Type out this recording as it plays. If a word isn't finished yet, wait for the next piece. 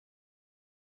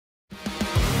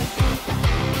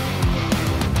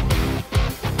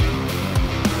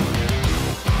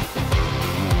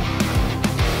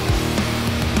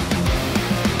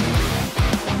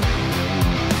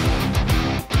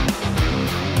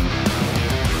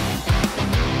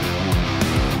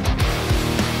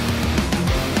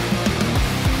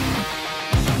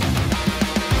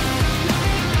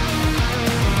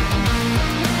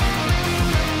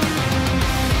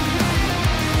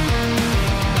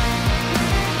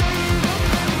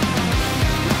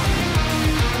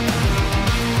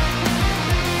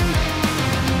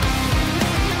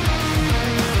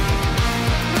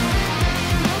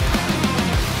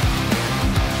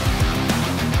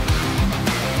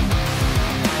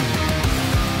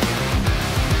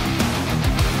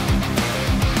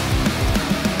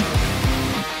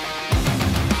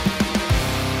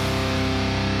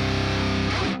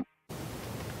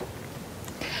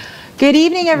Good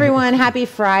evening, everyone. Happy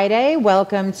Friday.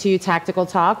 Welcome to Tactical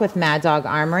Talk with Mad Dog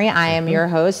Armory. I am your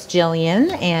host,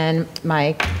 Jillian, and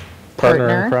my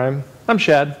partner in crime. I'm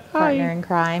Shad. Partner in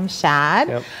crime,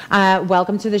 Shad. Yep.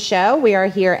 Welcome to the show. We are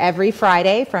here every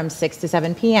Friday from 6 to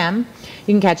 7 p.m.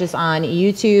 You can catch us on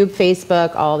YouTube,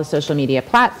 Facebook, all the social media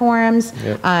platforms.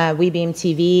 Yep. WeBeam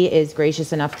TV is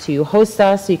gracious enough to host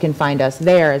us, so you can find us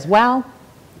there as well.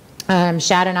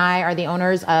 Shad and I are the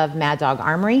owners of Mad Dog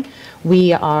Armory.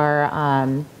 We are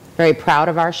very proud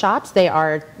of our shops.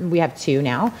 We have two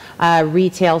now,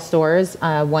 retail stores,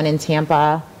 one in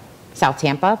Tampa, South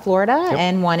Tampa, Florida, Yep.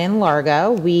 and one in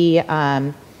Largo. We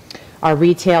are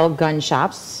retail gun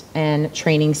shops and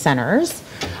training centers.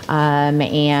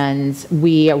 And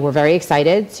we were very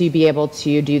excited to be able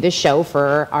to do this show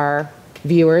for our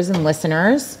viewers and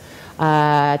listeners.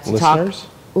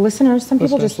 Listeners, some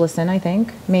people just listen, I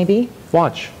think, maybe.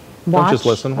 Watch. Don't just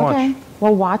listen, watch. Okay.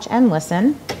 Well, watch and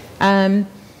listen.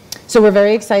 So we're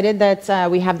very excited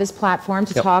that we have this platform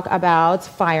to talk about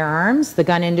firearms, the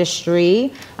gun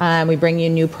industry. We bring you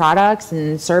new products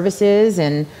and services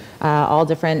and all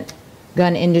different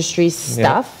gun industry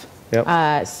stuff.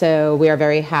 Yep. So we are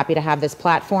very happy to have this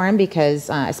platform because,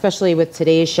 especially with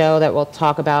today's show that we'll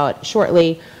talk about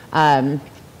shortly,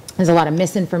 there's a lot of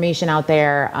misinformation out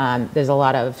there. There's a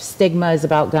lot of stigmas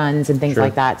about guns and things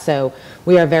like that. So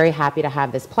we are very happy to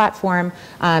have this platform.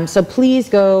 So please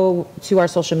go to our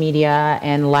social media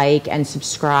and like and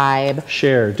subscribe.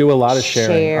 Share. Do a lot of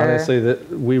sharing. Honestly,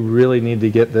 we really need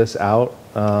to get this out.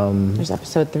 There's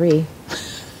episode 3.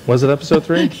 Was it episode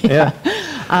 3? Yeah.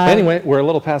 Anyway, we're a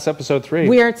little past episode 3.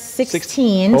 We are at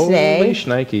 16 today. Holy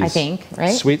shnikes. I think,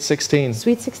 right? Sweet 16.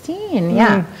 Sweet 16,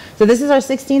 yeah. So this is our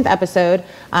 16th episode.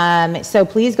 So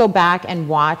please go back and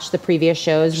watch the previous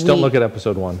shows. Just don't look at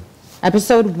episode 1.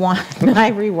 Episode 1,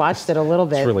 I rewatched it a little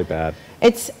bit. It's really bad.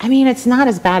 It's not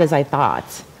as bad as I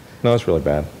thought. No, it's really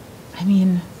bad. I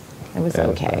mean, it was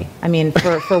okay. I mean,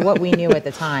 for what we knew at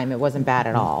the time, it wasn't bad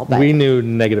at all. But we knew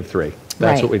 -3.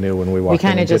 That's what we knew when we walked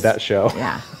in and did that show.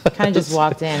 Yeah, kind of just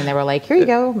walked in and they were like, here you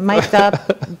go, mic'd up,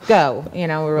 go. You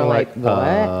know, we were like, what?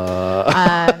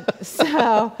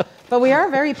 But we are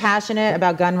very passionate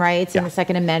about gun rights and the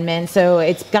Second Amendment. So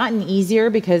it's gotten easier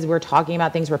because we're talking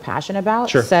about things we're passionate about.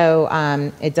 Sure. So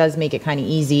it does make it kind of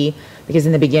easy because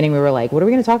in the beginning we were like, what are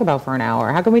we going to talk about for an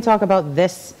hour? How can we talk about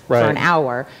this for an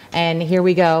hour? And here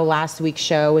we go. Last week's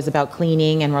show was about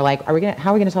cleaning, and we're like, how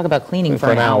are we going to talk about cleaning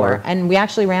for an hour? And we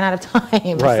actually ran out of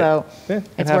time. Right. So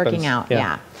it's working out.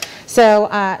 Yeah.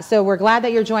 So we're glad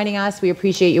that you're joining us. We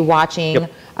appreciate you watching.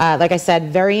 Yep. Like I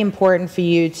said, very important for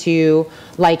you to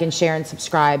like and share and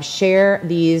subscribe. Share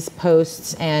these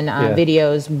posts and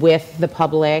videos with the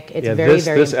public. It's very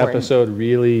important. This episode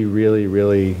really,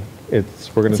 we're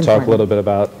going to talk a little bit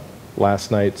about last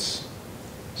night's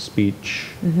speech.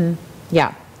 Mm-hmm.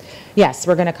 Yeah. Yes,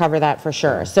 we're going to cover that for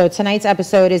sure. So tonight's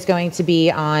episode is going to be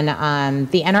on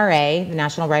the NRA, the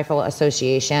National Rifle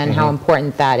Association, how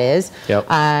important that is. Yep.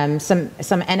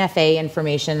 Some NFA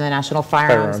information, the National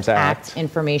Firearms Act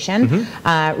information,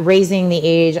 raising the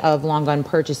age of long gun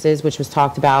purchases, which was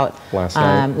talked about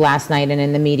last night and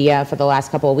in the media for the last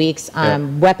couple of weeks.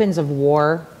 Weapons of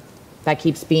war, that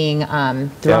keeps being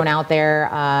thrown out there.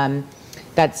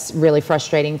 That's really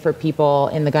frustrating for people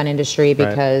in the gun industry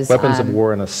because weapons of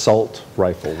war and assault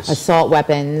rifles. Assault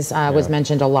weapons was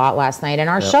mentioned a lot last night, and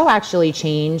our show actually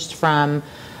changed from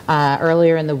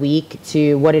earlier in the week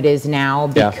to what it is now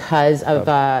because of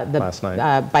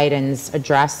Biden's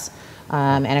address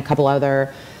and a couple other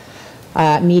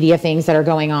media things that are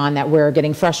going on that we're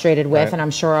getting frustrated with, and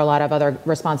I'm sure a lot of other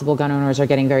responsible gun owners are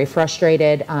getting very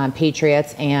frustrated.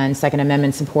 Patriots and Second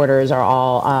Amendment supporters are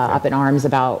all up in arms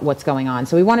about what's going on.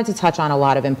 So we wanted to touch on a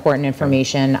lot of important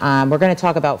information. We're going to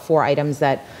talk about 4 items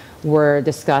that were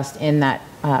discussed in that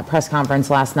press conference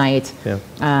last night,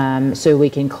 so we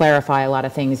can clarify a lot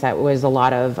of things. That was a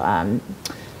lot of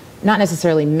not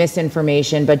necessarily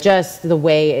misinformation, but just the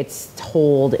way it's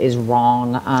told is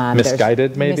wrong.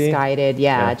 Misguided, maybe? Misguided,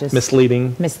 just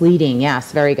misleading. Misleading,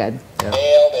 yes, very good.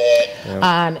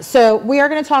 So we are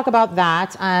going to talk about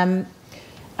that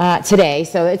today.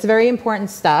 So it's very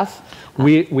important stuff.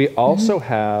 We also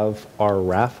have our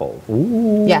raffle.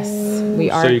 Ooh. Yes, we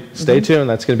are. So stay tuned.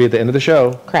 That's going to be at the end of the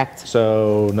show. Correct.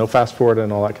 So no fast forward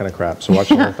and all that kind of crap. So watch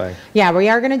the whole thing. Yeah, we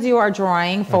are going to do our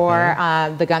drawing for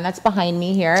the gun that's behind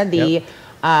me here, the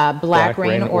Black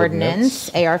Rain Ordnance,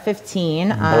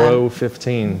 AR-15. Bro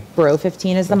 15. Bro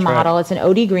 15 is the model. It's an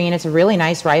OD green. It's a really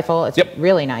nice rifle. It's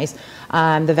really nice.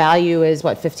 The value is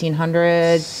what,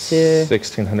 1,500 to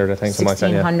 1,600, I think, something like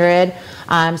that.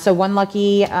 1,600. So one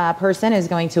lucky person is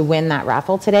going to win that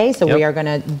raffle today. So we are going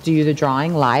to do the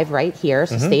drawing live right here.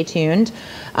 So stay tuned.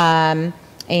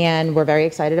 And we're very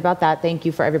excited about that. Thank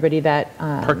you for everybody that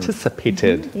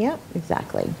participated. Yeah,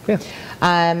 exactly.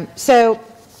 Yeah. So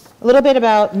a little bit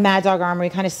about Mad Dog Armory.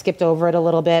 Kind of skipped over it a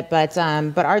little bit, but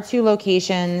our 2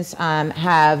 locations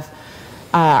have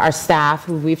our staff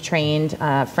who we've trained,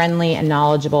 friendly and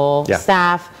knowledgeable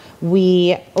staff.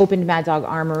 We opened Mad Dog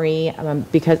Armory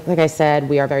because, like I said,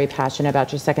 we are very passionate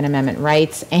about your Second Amendment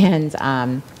rights, and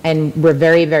we're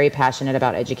very, very passionate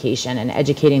about education and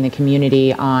educating the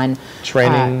community on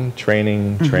training, and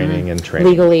training.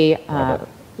 Legally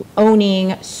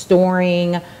owning,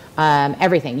 storing,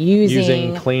 everything,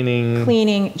 using,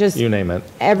 cleaning, just you name it.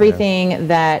 Everything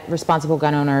that responsible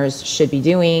gun owners should be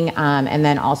doing, and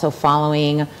then also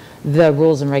following the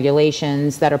rules and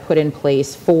regulations that are put in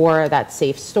place for that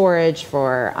safe storage,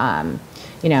 for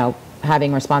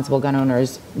having responsible gun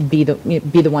owners be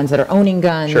the ones that are owning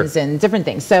guns and different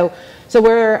things. So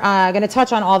we're going to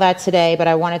touch on all that today, but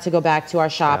I wanted to go back to our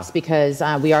shops because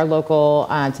we are local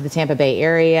to the Tampa Bay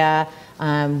area.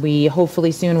 We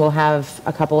hopefully soon will have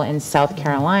a couple in South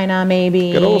Carolina,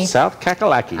 maybe. Good old South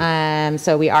Kakalaki.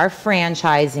 So we are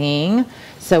franchising.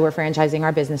 So we're franchising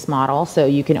our business model, so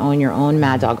you can own your own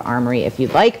Mad Dog Armory if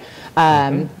you'd like.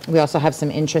 We also have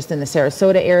some interest in the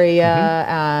Sarasota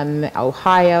area.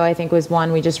 Ohio, I think, was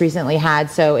one we just recently had.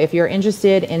 So if you're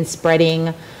interested in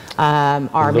spreading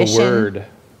our mission. Word.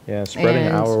 Yeah,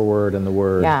 spreading our word and the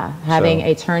word. Yeah, having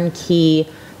a turnkey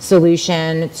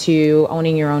solution to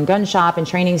owning your own gun shop and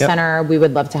training center. We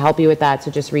would love to help you with that,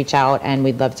 so just reach out, and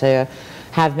we'd love to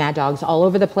have Mad Dogs all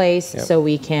over the place so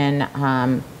we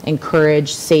can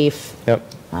encourage safe,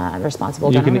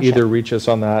 responsible gun ownership. You can either reach us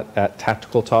on that at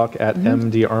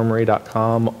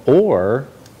tacticaltalk@mdarmory.com or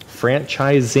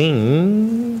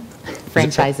franchising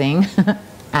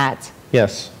at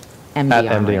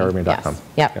mdarmory.com.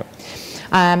 Yep.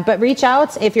 But reach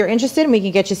out if you're interested, and we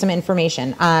can get you some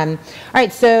information. All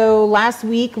right, so last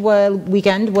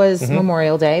weekend was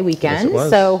Memorial Day weekend,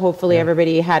 so hopefully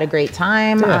everybody had a great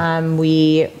time.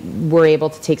 We were able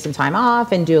to take some time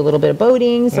off and do a little bit of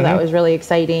boating, so that was really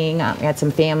exciting. We had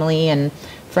some family and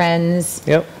friends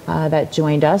that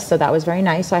joined us, so that was very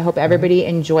nice. So I hope everybody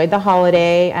enjoyed the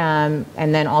holiday, and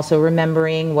then also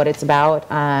remembering what it's about,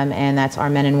 and that's our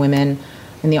men and women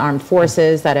in the armed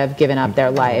forces that have given up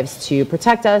their lives to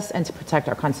protect us and to protect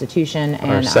our Constitution and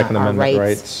our Second our Amendment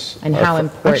rights. And how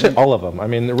important. Actually, all of them. I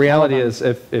mean, the reality is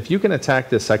if you can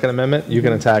attack the Second Amendment, you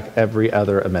can attack every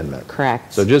other amendment.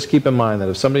 Correct. So just keep in mind that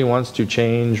if somebody wants to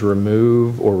change,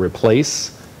 remove, or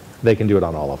replace, they can do it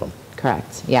on all of them.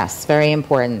 Correct. Yes, very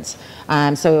important.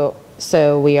 So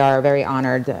we are very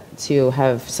honored to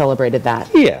have celebrated that.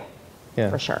 Yeah.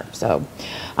 For sure. So,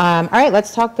 all right,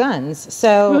 let's talk guns.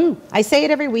 So I say it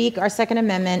every week, our Second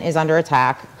Amendment is under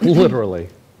attack. Literally.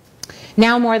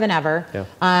 Now more than ever. Yeah.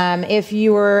 If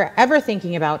you were ever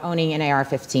thinking about owning an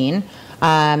AR-15,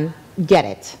 get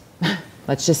it.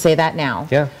 Let's just say that now.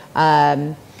 Yeah.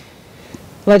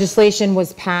 Legislation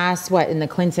was passed, in the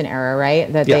Clinton era,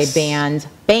 right? That they banned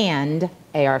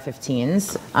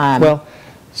AR-15s.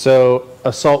 So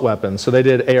assault weapons. So they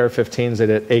did AR-15s, they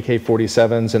did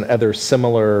AK-47s, and other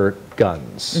similar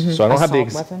guns. So I don't have the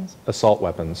assault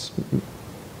weapons.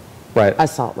 Right.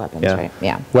 Assault weapons, right?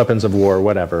 Yeah. Weapons of war,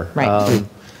 whatever. Right.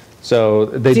 So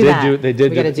they did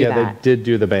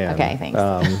do the ban. Okay,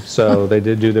 thanks. So they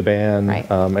did do the ban, right.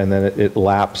 And then it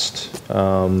lapsed.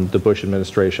 The Bush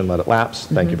administration let it lapse.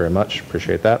 Thank you very much.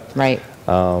 Appreciate that. Right.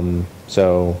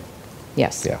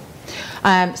 Yes. Yeah.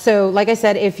 So like I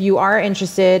said, if you are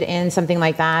interested in something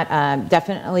like that,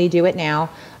 definitely do it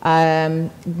now.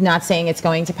 Not saying it's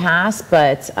going to pass,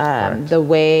 but the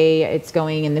way it's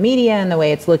going in the media and the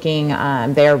way it's looking,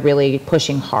 they're really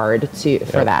pushing hard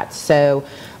for that. So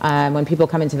when people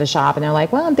come into the shop and they're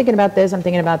like, well, I'm thinking about this, I'm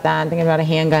thinking about that, I'm thinking about a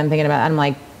handgun, I'm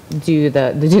like, do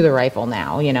the rifle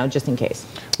now, just in case.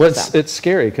 Well, it's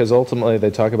scary because ultimately they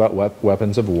talk about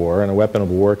weapons of war, and a weapon of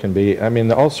war can be,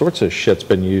 all sorts of shit's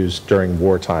been used during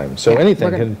wartime. So anything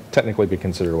can technically be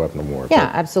considered a weapon of war. Yeah,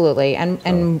 absolutely.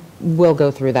 And we'll go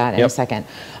through that in a second.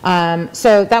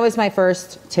 So that was my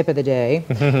first tip of the day,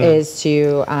 is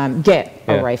to get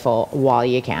a rifle while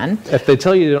you can. If they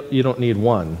tell you you don't need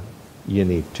one, you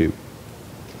need two.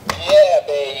 Yeah,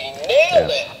 baby.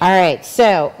 All right,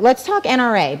 so let's talk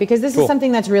NRA, because this is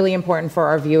something that's really important for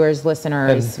our viewers,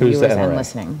 listeners, and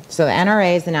listening. So the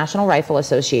NRA is the National Rifle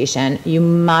Association. You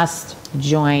must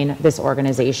join this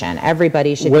organization.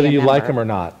 Everybody should be a member. Whether you like them or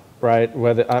not. Right.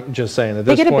 Whether I'm just saying at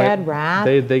this point, they get a bad rap.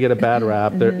 They get a bad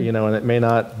rap. You know, and it may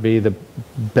not be the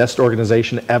best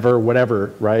organization ever,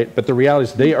 whatever. Right. But the reality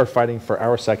is they are fighting for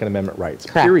our Second Amendment rights.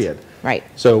 Correct. Period. Right.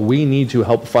 So we need to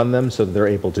help fund them so that they're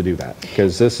able to do that,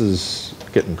 because this is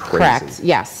getting crazy. Correct.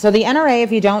 Yes. So the NRA,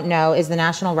 if you don't know, is the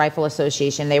National Rifle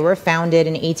Association. They were founded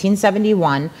in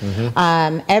 1871.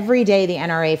 Every day the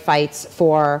NRA fights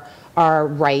for our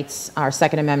rights, our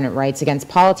Second Amendment rights, against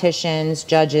politicians,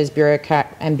 judges,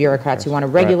 bureaucrats who want to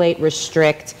regulate,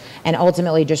 restrict, and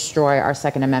ultimately destroy our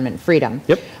Second Amendment freedom.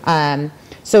 Yep.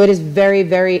 So it is very,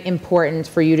 very important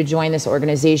for you to join this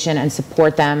organization and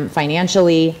support them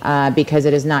financially, because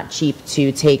it is not cheap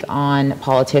to take on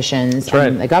politicians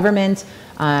and the government,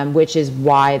 which is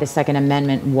why the Second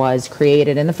Amendment was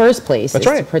created in the first place,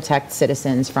 to protect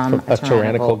citizens from a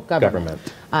tyrannical government.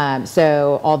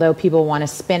 So although people want to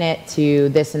spin it to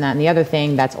this and that and the other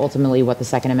thing, that's ultimately what the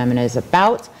Second Amendment is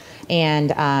about.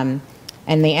 And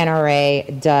the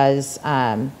NRA does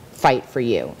fight for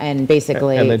you, and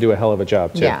basically, and they do a hell of a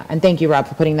job too. Yeah, and thank you, Rob,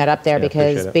 for putting that up there,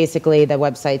 because basically the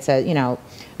website says, you know,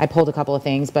 I pulled a couple of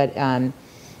things, but the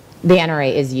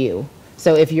NRA is you.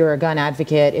 So if you're a gun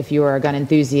advocate, if you are a gun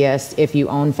enthusiast, if you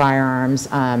own firearms,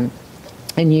 and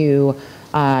you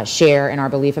share in our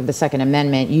belief of the Second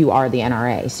Amendment, you are the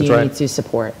NRA. So you need to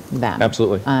support them.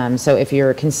 Absolutely. So if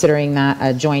you're considering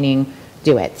that joining,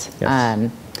 do it.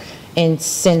 Yes. And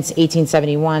since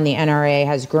 1871, the NRA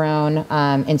has grown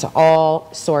into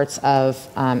all sorts of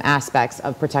aspects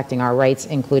of protecting our rights,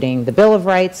 including the Bill of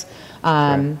Rights.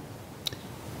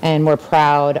 And we're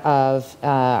proud of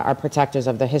our protectors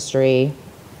of the history,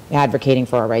 advocating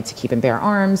for our right to keep and bear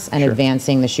arms, and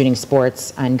advancing the shooting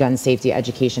sports and gun safety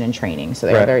education and training. So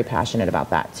they're very passionate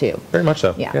about that too. Very much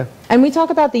so. Yeah. And we talk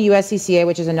about the USCCA,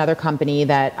 which is another company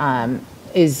that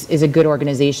is a good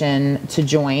organization to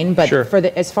join, but for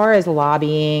as far as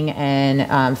lobbying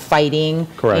and fighting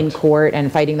in court and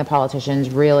fighting the politicians,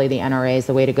 really the NRA is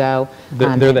the way to go.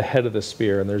 They're the head of the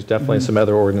spear, and there's definitely some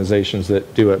other organizations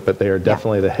that do it, but they are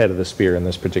definitely the head of the spear in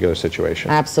this particular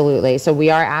situation. Absolutely. So we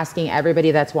are asking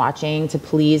everybody that's watching to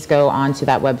please go onto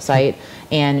that website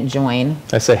and join.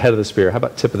 I say head of the spear. How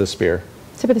about tip of the spear?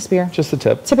 Tip of the spear. Just the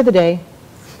tip. Tip of the day.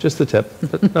 Just the tip,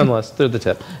 but nonetheless, they're the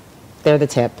tip. They're the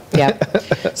tip.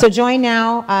 Yep. So join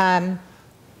now,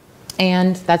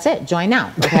 and that's it. Join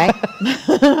now. Okay.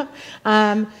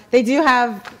 They do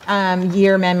have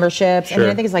year memberships. I mean,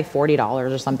 I think it's like $40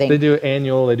 or something. They do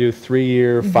annual. They do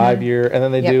 3-year, 5-year, and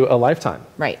then they do a lifetime.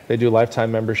 Right. They do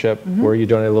lifetime membership where you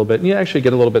donate a little bit, and you actually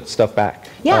get a little bit of stuff back.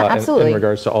 Yeah, absolutely. In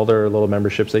regards to all their little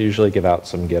memberships, they usually give out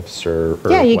some gifts or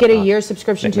you get a year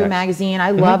subscription to a magazine.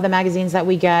 I love the magazines that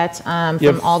we get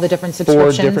from all the different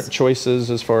subscriptions. 4 different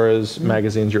choices as far as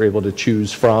magazines you're able to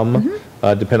choose from,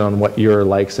 depending on what your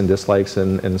likes and dislikes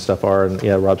and stuff are. And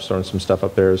yeah, Rob's throwing some stuff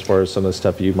up there as far as some of the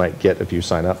stuff you might get if you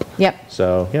sign up. Yep.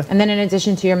 So yeah. And then in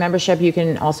addition to your membership, you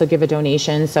can also give a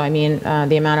donation. So I mean,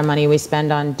 the amount of money we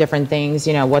spend on different things,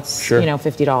 you know, what's you know,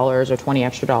 $50 or $20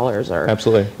 extra or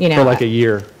absolutely, you know, for like a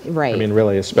year. Right. I mean,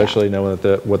 really, especially knowing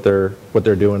that what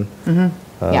they're doing.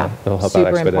 It'll help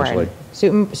out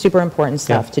exponentially. Super important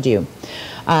stuff to do.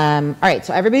 All right,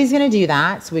 so everybody's going to do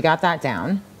that. So we got that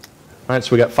down. All right,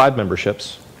 so we got 5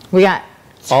 memberships. We got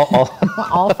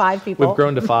all 5 people. We've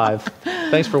grown to 5.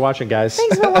 Thanks for watching, guys.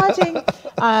 Thanks for watching.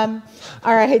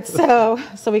 All right, so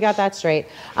we got that straight.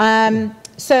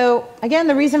 So again,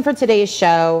 the reason for today's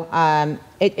show,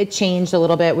 it changed a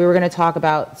little bit. We were going to talk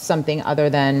about something other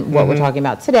than what we're talking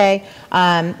about today.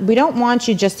 We don't want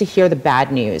you just to hear the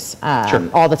bad news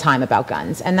all the time about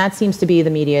guns. And that seems to be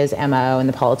the media's MO and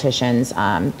the politicians.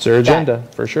 It's their agenda,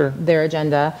 for sure. Their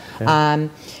agenda. Yeah.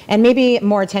 And maybe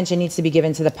more attention needs to be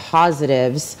given to the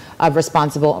positives of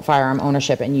responsible firearm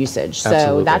ownership and usage.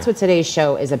 So that's what today's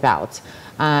show is about.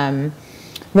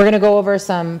 We're going to go over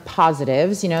some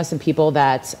positives, you know, some people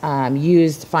that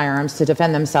used firearms to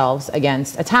defend themselves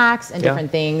against attacks and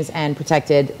different things, and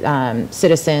protected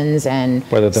citizens and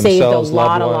saved a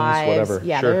lot of lives. Whatever.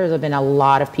 Yeah, there's been a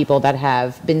lot of people that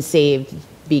have been saved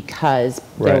because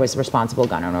there was responsible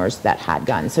gun owners that had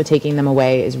guns. So taking them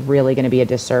away is really going to be a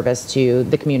disservice to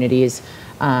the communities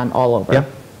all over. Yeah,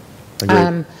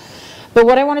 agreed. But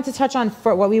what I wanted to touch on,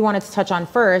 what we wanted to touch on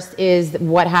first, is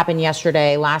what happened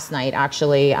yesterday, last night,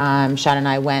 actually. Shad and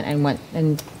I went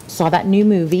and saw that new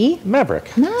movie. Maverick.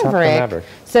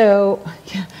 So So,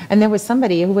 yeah, and there was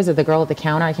somebody, who was it, the girl at the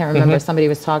counter? I can't remember. Somebody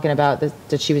was talking about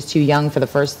that she was too young for the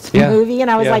first movie.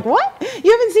 And I was like, what? You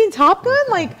haven't seen Top Gun?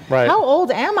 Like, how old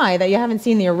am I that you haven't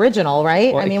seen the original,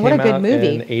 right? Well, I mean, what a good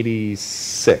movie. In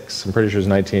 86. I'm pretty sure it was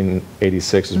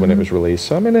 1986 is when it was released.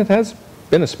 So, I mean, it has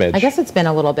been a smidge. I guess it's been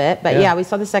a little bit. But yeah, we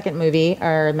saw the second movie,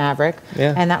 or Maverick.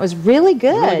 Yeah. And that was really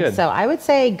good. Really good. So I would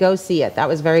say go see it. That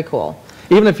was very cool.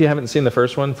 Even if you haven't seen the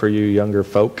first one, for you younger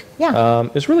folk,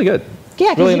 it's really good.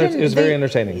 Yeah, really it was very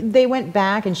entertaining. They went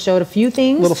back and showed a few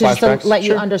things just to let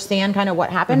you understand kind of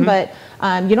what happened, but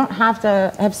you don't have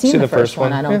to have seen the first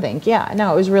one, I don't think. Yeah,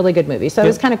 no, it was a really good movie. So it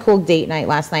was kind of cool date night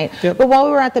last night. But while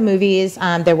we were at the movies,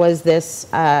 there was this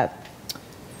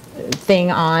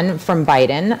thing on from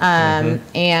Biden,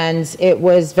 and it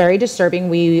was very disturbing.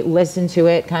 We listened to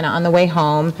it kind of on the way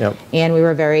home, and we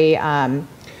were very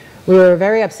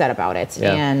upset about it.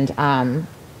 And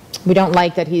we don't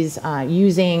like that he's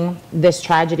using this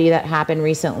tragedy that happened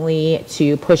recently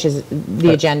to push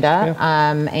the agenda.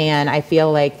 And I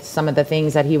feel like some of the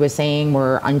things that he was saying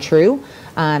were untrue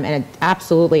and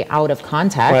absolutely out of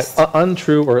context. Right.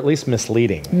 Untrue, or at least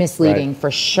misleading. Misleading,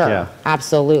 for sure.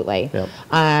 Absolutely.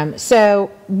 So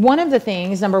one of the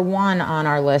things, number one on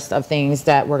our list of things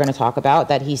that we're going to talk about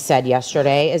that he said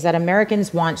yesterday, is that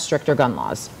Americans want stricter gun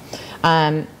laws.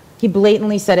 He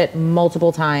blatantly said it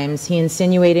multiple times. He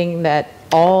insinuating that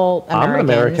all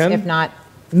Americans, if not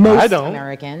most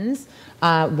Americans,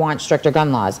 want stricter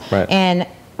gun laws. And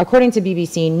according to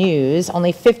BBC News,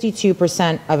 only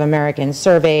 52% of Americans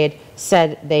surveyed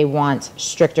said they want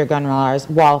stricter gun laws,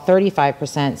 while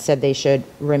 35% said they should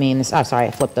remain this. Oh, sorry,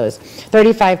 I flipped those.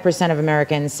 35% of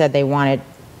Americans said they wanted.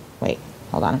 Wait,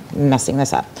 hold on, I'm messing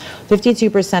this up.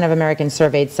 52% of Americans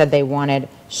surveyed said they wanted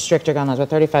stricter gun laws, while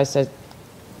 35% said.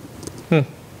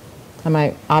 Am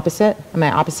I opposite? Am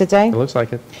I opposite day? It looks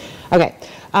like it. Okay.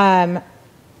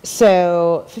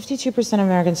 So 52% of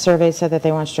Americans surveyed said that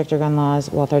they want stricter gun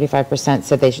laws, while 35%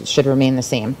 said they should remain the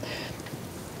same.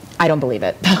 I don't believe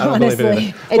it. I don't honestly,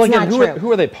 believe it. It's not true.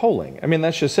 Who are they polling? I mean,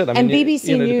 that's just it. I and mean,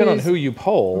 BBC News, depending on who you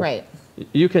poll. Right.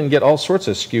 You can get all sorts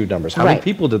of skewed numbers. How many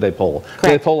people did they poll? Correct.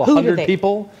 Did they poll 100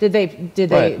 people? Did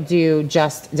they do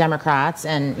just Democrats?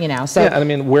 And so I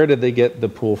mean, where did they get the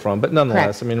pool from? But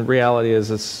nonetheless, I mean, reality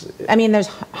is it's. I mean, there's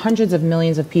hundreds of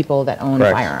millions of people that own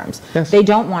firearms. They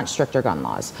don't want stricter gun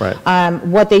laws.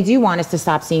 What they do want is to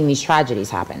stop seeing these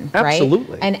tragedies happen.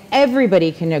 Absolutely. Right? And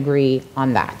everybody can agree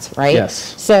on that, right?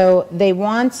 Yes. So they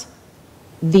want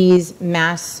these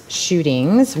mass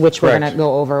shootings, which we're going to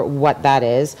go over what that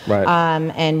is,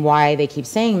 and why they keep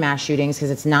saying mass shootings,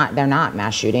 because they're not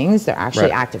mass shootings, they're actually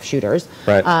active shooters,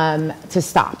 to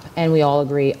stop, and we all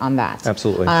agree on that.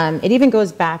 Absolutely. It even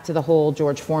goes back to the whole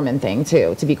George Foreman thing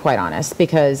too, to be quite honest,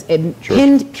 because it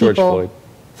pinned people. George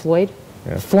Floyd?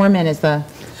 Yeah. Foreman is the.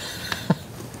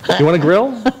 You want a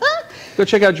grill? Go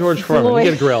check out George Foreman. You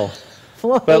get a grill.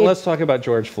 Floyd. But let's talk about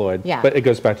George Floyd. Yeah. But it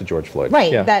goes back to George Floyd.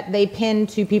 Right. Yeah. That they pin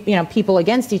two people, people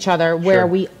against each other, where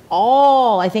we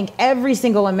all, I think every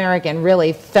single American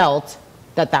really felt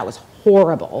that was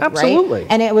horrible. Absolutely. Right?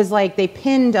 And it was like they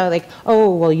pinned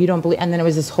oh, well, you don't believe, and then it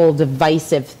was this whole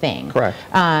divisive thing. Correct.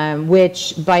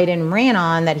 Which Biden ran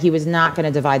on, that he was not going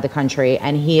to divide the country,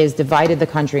 and he has divided the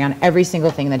country on every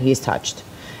single thing that he's touched.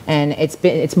 And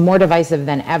it's more divisive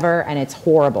than ever, and it's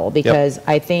horrible, because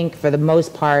I think for the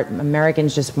most part,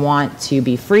 Americans just want to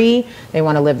be free. They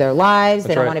want to live their lives.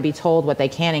 They don't want to be told what they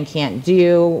can and can't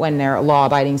do when they're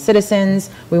law-abiding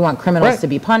citizens. We want criminals to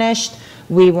be punished.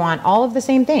 We want all of the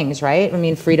same things, right? I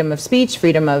mean, freedom of speech,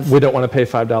 freedom of. We don't want to pay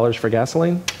 $5 for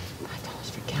gasoline.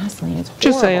 $5 for gasoline. It's horrible,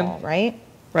 just saying, right?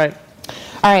 Right.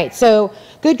 All right. So,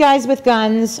 good guys with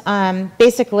guns.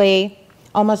 Basically,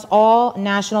 almost all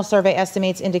national survey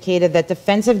estimates indicated that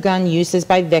defensive gun uses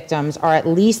by victims are at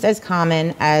least as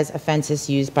common as offenses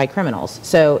used by criminals.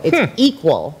 So it's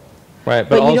equal. Right,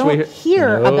 but you don't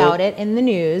hear about it in the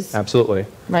news. Absolutely.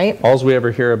 Right? All we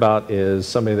ever hear about is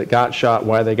somebody that got shot,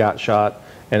 why they got shot,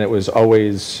 and it was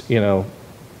always,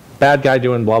 bad guy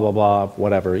doing blah, blah, blah,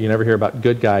 whatever. You never hear about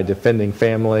good guy defending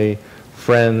family,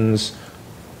 friends,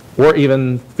 or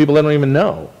even people they don't even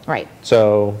know. Right.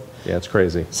 So. Yeah, it's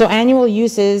crazy. So annual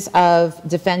uses of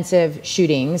defensive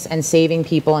shootings and saving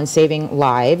people and saving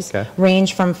lives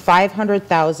range from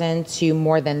 500,000 to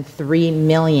more than 3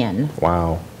 million.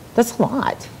 Wow. That's a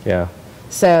lot. Yeah.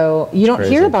 So you don't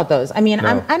hear about those. I mean,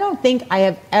 no. I don't think I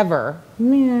have ever,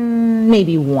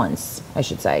 maybe once, I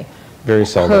should say, very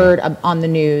seldom heard on the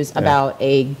news about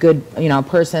a good,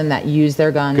 person that used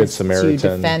their guns good Samaritan.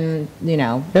 To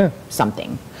defend,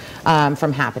 something.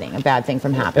 From happening, a bad thing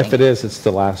from happening. If it is, it's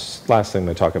the last thing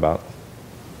they talk about.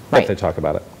 Right. if they talk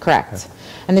about it. Correct. Okay.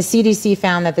 And the CDC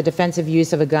found that the defensive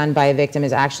use of a gun by a victim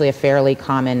is actually a fairly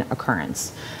common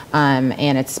occurrence.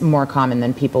 And it's more common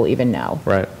than people even know.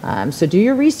 Right. So do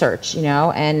your research, you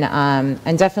know,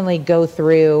 and definitely go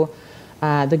through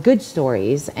the good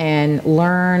stories and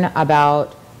learn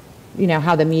about, you know,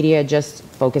 how the media just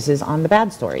focuses on the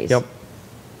bad stories. Yep.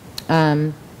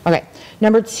 Okay.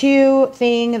 Number two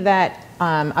thing that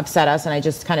upset us, and I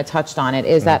just kind of touched on it,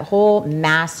 is that whole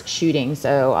mass shooting.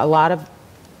 So a lot of,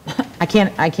 I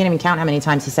can't even count how many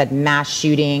times he said mass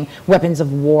shooting, weapons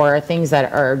of war, things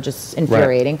that are just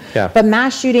infuriating. Right. Yeah. But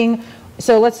mass shooting,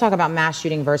 so let's talk about mass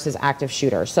shooting versus active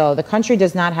shooter. So the country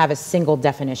does not have a single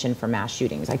definition for mass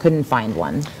shootings. I couldn't find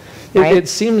one. Right? It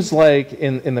seems like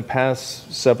in the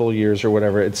past several years or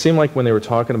whatever, it seemed like when they were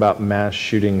talking about mass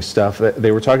shooting stuff, that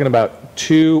they were talking about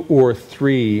 2 or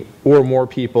 3 or more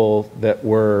people that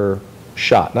were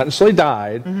shot. Not necessarily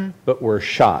died, but were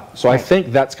shot. So I think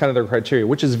that's kind of their criteria,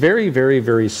 which is very, very,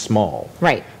 very small.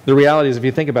 Right. The reality is, if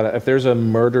you think about it, if there's a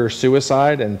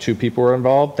murder-suicide and 2 people are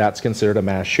involved, that's considered a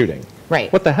mass shooting.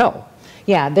 Right. What the hell?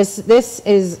 Yeah, this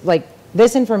is like,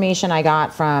 this information I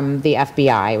got from the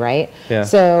FBI, right? Yeah.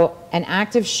 So an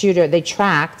active shooter, they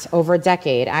tracked over a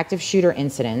decade active shooter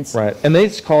incidents. Right, and they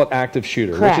call it active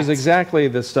shooter, Correct. which is exactly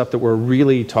the stuff that we're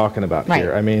really talking about Right.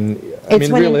 here. I mean It's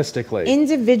when realistically. an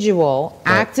individual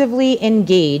actively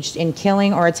engaged in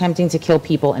killing or attempting to kill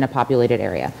people in a populated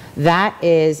area. That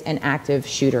is an active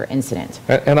shooter incident.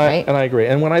 And right? I agree.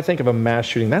 And when I think of a mass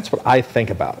shooting, that's what I think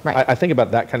about. Right. I think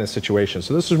about that kind of situation.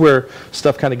 So this is where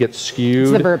stuff kind of gets skewed.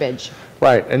 It's the verbiage.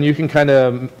 Right, and you can kind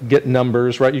of get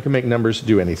numbers, right? You can make numbers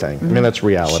do anything. I mean, that's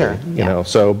reality, Sure, you know.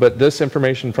 So, but this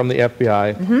information from the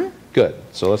FBI, good.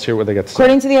 So let's hear what they got to say.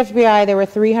 According to the FBI, there were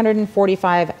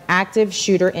 345 active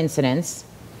shooter incidents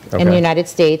in the United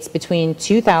States between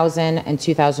 2000 and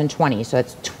 2020. So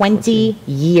that's 20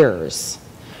 years,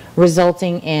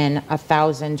 resulting in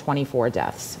 1,024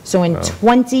 deaths. So in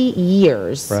 20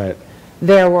 years, Right.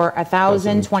 there were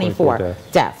 1,024 deaths.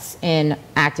 deaths in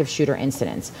active shooter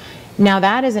incidents. Now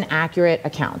that is an accurate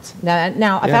account.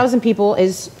 Now 1,000 people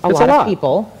is a lot of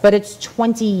people, but it's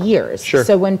 20 years. Sure.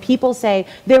 So when people say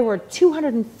there were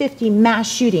 250 mass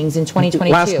shootings in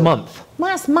 2022.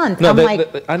 Last month. No, I'm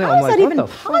like, I know, how I'm is like, that what even the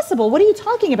fuck? possible? What are you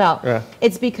talking about? Yeah.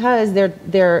 It's because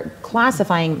they're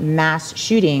classifying mass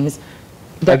shootings.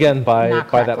 That- Again, by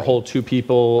not that correctly. whole 2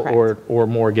 people or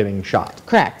more getting shot.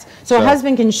 Correct. So a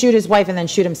husband can shoot his wife and then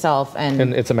shoot himself,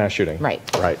 And it's a mass shooting. Right.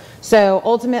 Right. So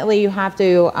ultimately, you have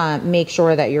to make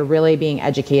sure that you're really being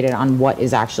educated on what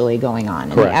is actually going on.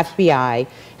 And the Correct. FBI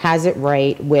has it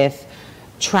right with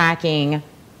tracking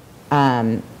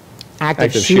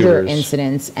active shooter shooters.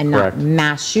 incidents and Correct. not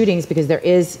mass shootings, because there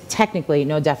is technically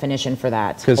no definition for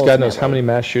that. Because God knows how ultimately.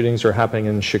 many mass shootings are happening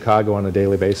in Chicago on a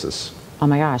daily basis. Oh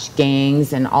my gosh,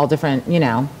 gangs and all different, you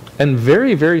know. And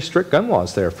very, very strict gun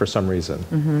laws there for some reason.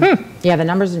 Yeah, the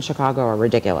numbers in Chicago are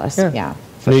ridiculous. Yeah.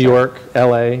 New York,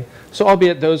 LA. So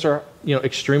albeit those are, you know,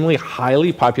 extremely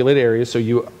highly populated areas, so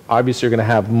you obviously are going to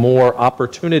have more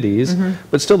opportunities,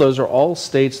 but still those are all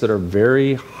states that are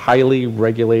very highly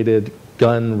regulated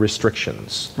gun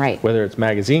restrictions. Right. Whether it's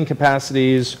magazine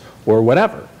capacities or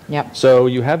whatever. Yep. So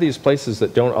you have these places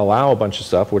that don't allow a bunch of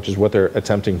stuff, which is what they're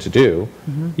attempting to do,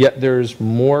 yet there's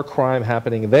more crime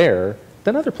happening there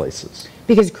than other places.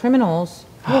 Because criminals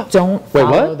don't Wait,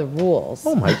 follow what? the rules.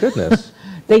 Oh my goodness.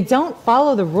 They don't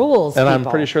follow the rules, And I'm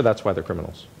people. pretty sure that's why they're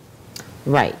criminals.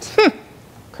 Right.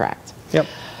 Correct. Yep.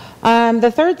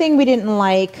 The third thing we didn't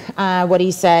like, what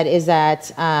he said, is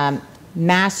that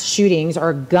mass shootings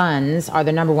or guns are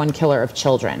the #1 killer of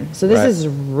children. So this Right. is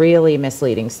really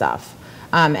misleading stuff.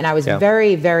 And I was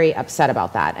very, very upset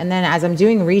about that. And then as I'm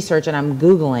doing research and I'm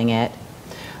Googling it,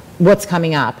 what's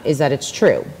coming up is that it's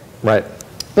true. Right.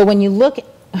 But when you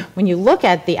look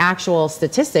at the actual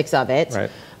statistics of it,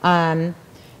 Right.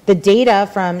 the data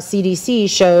from CDC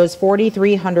shows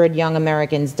 4,300 young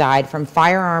Americans died from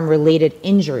firearm-related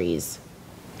injuries.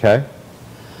 Okay.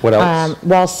 What else?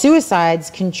 While suicides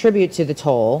contribute to the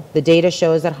toll, the data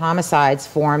shows that homicides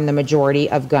form the majority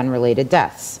of gun-related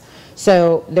deaths.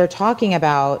 So they're talking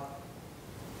about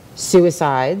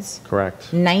suicides,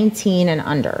 Correct. 19 and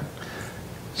under.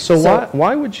 So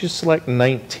why would you select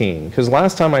 19? Because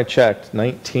last time I checked,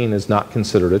 19 is not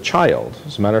considered a child.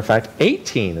 As a matter of fact,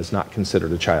 18 is not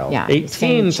considered a child. Yeah, 18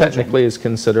 same children. technically is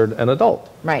considered an adult.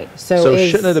 Right. So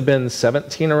shouldn't it have been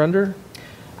 17 or under?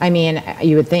 I mean,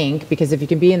 you would think, because if you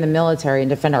can be in the military and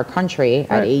defend our country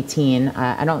at Right. 18,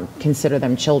 I don't consider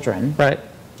them children. Right.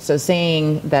 So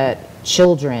saying that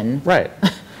children Right.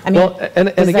 I mean,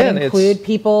 and does again, that include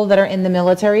people that are in the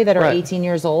military that are 18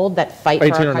 years old that fight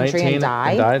for our country and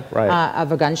died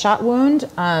of a gunshot wound?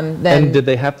 And did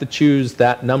they have to choose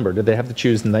that number? Did they have to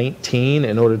choose 19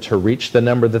 in order to reach the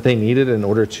number that they needed in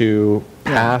order to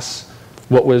pass?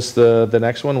 What was the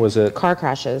next one? Was it car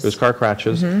crashes? It was car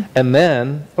crashes, and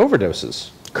then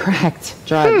overdoses. Correct.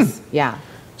 Drugs. Yeah.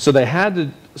 So they had to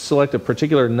select a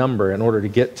particular number in order to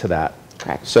get to that.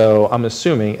 Correct. So I'm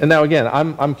assuming, and now again,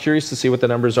 I'm curious to see what the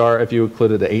numbers are if you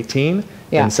included the 18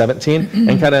 and 17,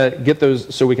 and kind of get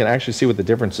those so we can actually see what the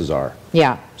differences are.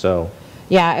 Yeah. So.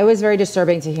 Yeah, it was very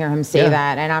disturbing to hear him say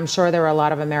that, and I'm sure there were a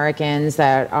lot of Americans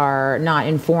that are not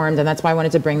informed, and that's why I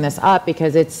wanted to bring this up,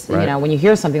 because it's, you know, when you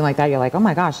hear something like that, you're like, oh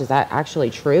my gosh, is that actually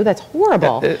true? That's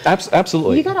horrible.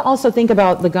 Absolutely. You got to also think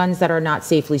about the guns that are not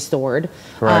safely stored.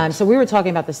 Correct. So we were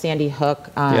talking about the Sandy Hook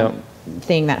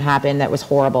thing that happened that was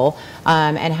horrible,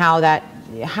 and how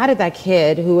did that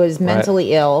kid who was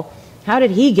mentally ill, how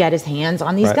did he get his hands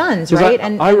on these guns, right?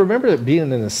 I remember it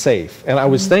being in a safe, and I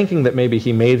was thinking that maybe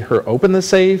he made her open the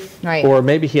safe, or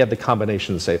maybe he had the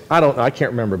combination of the safe. I don't know. I can't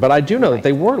remember. But I do know that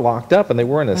they were locked up and they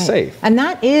were in a safe. And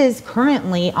that is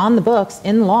currently on the books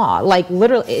in law, like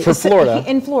literally. For Florida.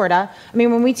 In Florida. I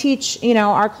mean, when we teach, you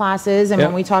know, our classes and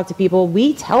when we talk to people,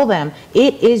 we tell them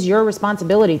it is your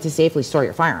responsibility to safely store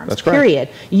your firearms. That's correct. Period.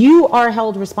 You are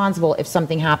held responsible if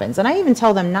something happens. And I even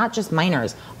tell them, not just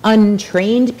minors,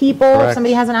 untrained people. If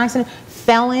somebody has an accident,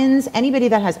 felons, anybody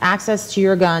that has access to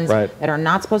your guns that are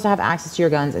not supposed to have access to your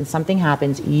guns, and something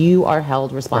happens, you are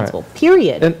held responsible.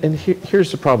 Period. And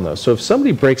here's the problem, though. So if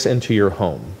somebody breaks into your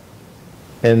home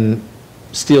and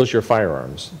steals your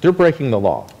firearms, they're breaking the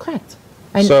law. Correct.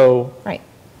 So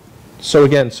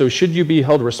again, so should you be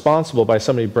held responsible by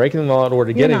somebody breaking the law in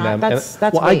order to getting them? That's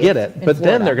well, I get it, but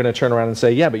then they're going to turn around and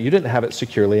say, yeah, but you didn't have it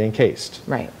securely encased.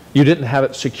 Right. You didn't have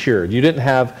it secured. You didn't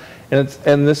have, and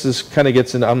this is kind of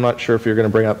gets into, I'm not sure if you're going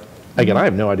to bring up, again, I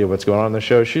have no idea what's going on in the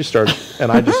show. She starts,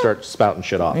 and I just start spouting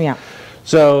shit off. Yeah.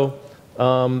 So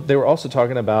they were also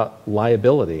talking about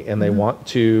liability, and they want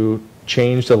to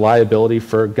change the liability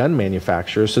for gun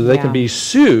manufacturers so they can be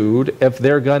sued if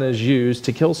their gun is used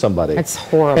to kill somebody. It's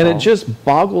horrible. And it just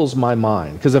boggles my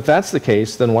mind, because if that's the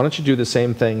case, then why don't you do the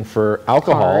same thing for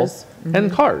alcohol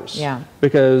and cars? Yeah.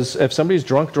 Because if somebody's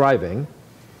drunk driving,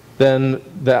 then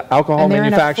the alcohol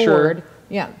manufacturer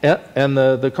and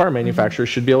the car manufacturer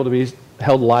should be able to be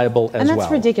held liable as well. And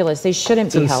that's ridiculous. They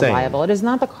shouldn't be held liable. It is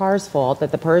not the car's fault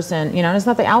that the person, you know, it's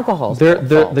not the alcohol's fault.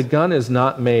 The gun is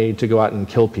not made to go out and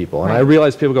kill people. And I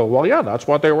realize people go, well, yeah, that's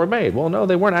what they were made. Well, no,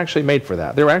 they weren't actually made for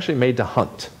that. They were actually made to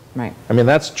hunt. Right. I mean,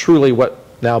 that's truly what,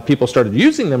 now people started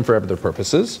using them for other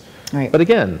purposes. Right. But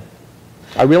again,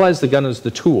 I realize the gun is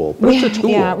the tool, but it's a tool.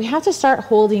 Yeah, we have to start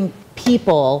holding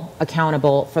people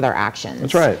accountable for their actions.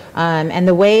 That's right. And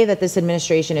the way that this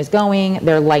administration is going,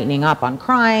 they're lightening up on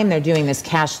crime. They're doing this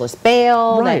cashless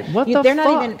bail. Right. They're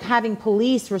not even having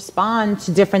police respond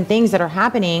to different things that are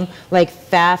happening, like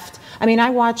theft. I mean,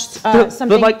 I watched something.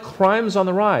 But like crimes on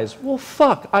the rise. Well,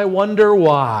 fuck, I wonder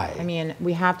why. I mean,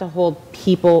 we have to hold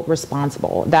people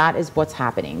responsible. That is what's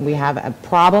happening. We have a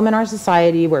problem in our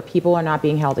society where people are not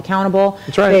being held accountable.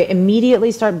 That's right. They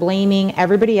immediately start blaming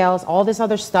everybody else, all this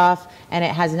other stuff, and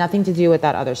it has nothing to do with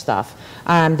that other stuff.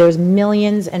 There's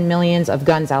millions and millions of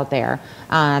guns out there,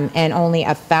 and only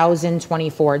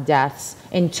 1,024 deaths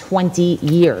in 20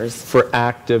 years. For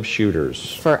active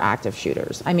shooters. For active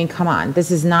shooters. I mean, come on. This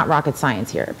is not rocket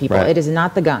science here, people. It is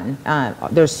not the gun.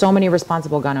 There's so many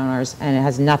responsible gun owners, and it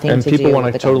has nothing to do with the gun. And people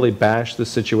want to totally bash the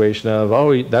situation of,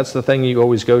 oh, that's the thing you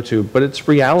always go to, but it's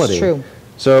reality. It's true.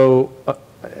 So,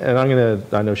 and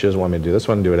I know she doesn't want me to do this,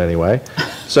 but I'm going to do it anyway.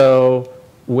 So,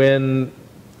 when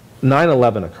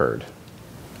 9/11 occurred,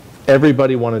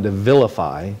 everybody wanted to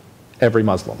vilify every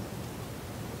Muslim.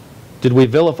 Did we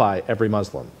vilify every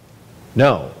Muslim?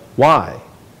 No. Why?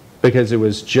 Because it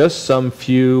was just some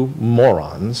few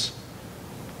morons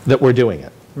that were doing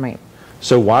it. Right.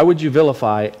 So why would you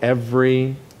vilify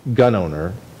every gun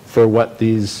owner for what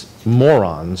these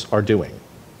morons are doing?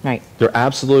 Right. They're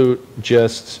absolute,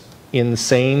 just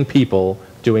insane people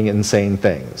doing insane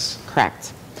things.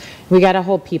 Correct. We got to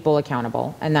hold people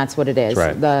accountable, and that's what it is.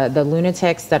 That's right. The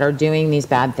lunatics that are doing these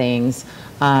bad things,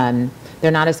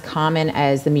 they're not as common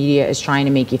as the media is trying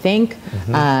to make you think,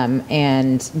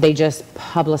 and they just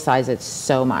publicize it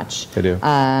so much. They do.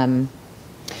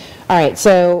 All right,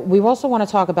 so we also want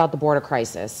to talk about the border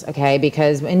crisis, okay?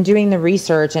 Because in doing the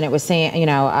research, and it was saying, you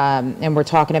know, and we're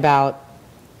talking about,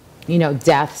 you know,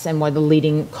 deaths and what the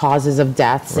leading causes of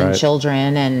deaths in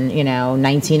children, and, you know,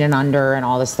 19 and under and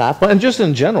all this stuff. Well, and just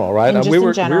in general, right? And we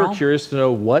were curious to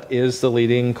know, what is the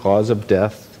leading cause of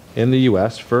death in the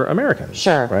U.S. for Americans.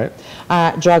 Sure. Right?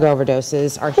 Drug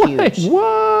overdoses are huge. Wait,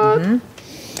 what?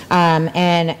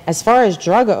 And as far as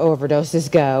drug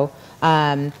overdoses go,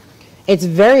 it's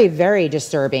very, very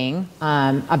disturbing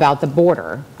about the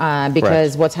border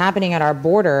because what's happening at our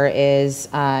border is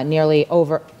nearly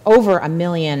over 1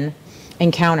 million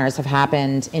encounters have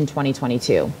happened in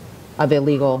 2022 of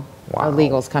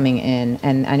illegals coming in.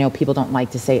 And I know people don't like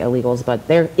to say illegals, but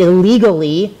they're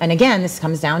illegally, and again, this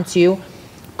comes down to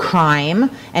crime.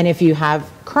 And if you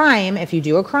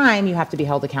do a crime, you have to be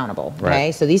held accountable. Okay.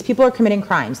 Right. So these people are committing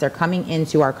crimes. They're coming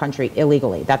into our country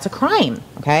illegally. That's a crime.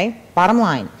 Okay. Bottom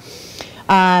line.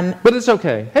 But it's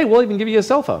okay. Hey, we'll even give you a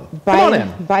cell phone. Come on in.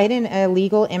 Biden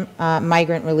illegal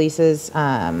migrant releases.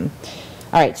 All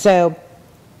right. So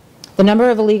the number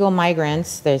of illegal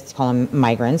migrants, they call them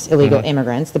migrants, illegal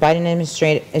immigrants, the Biden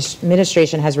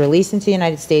administration has released into the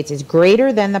United States is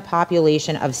greater than the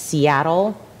population of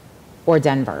Seattle or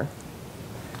Denver.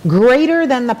 Greater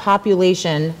than the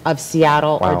population of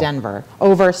Seattle or Denver.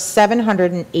 Over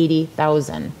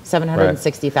 780,000,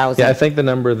 760,000. Yeah, I think the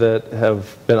number that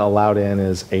have been allowed in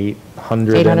is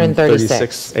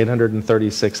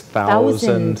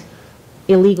 836,000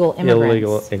 illegal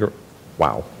immigrants.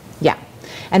 Wow. Yeah.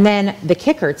 And then the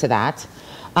kicker to that,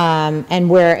 and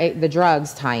where the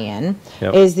drugs tie in,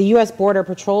 is the U.S. Border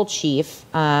Patrol Chief,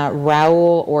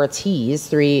 Raul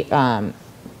Ortiz,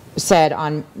 said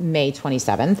on May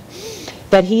 27th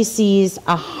that he seized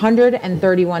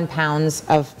 131 pounds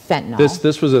of fentanyl.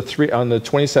 This was on the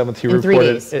 27th, he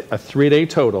reported a 3-day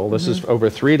total. This is over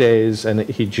 3 days, and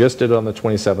he just did it on the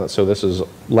 27th, so this is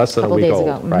less than a week old.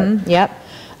 Ago. Right. Yep.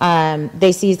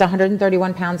 They seized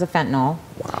 131 pounds of fentanyl.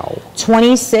 Wow.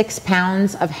 26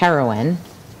 pounds of heroin.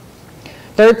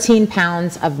 13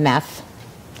 pounds of meth.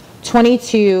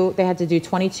 They had to do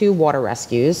 22 water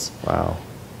rescues. Wow.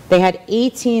 They had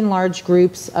 18 large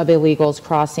groups of illegals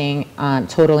crossing,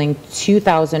 totaling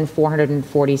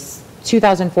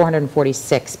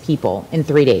 2,446 people in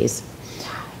 3 days.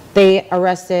 They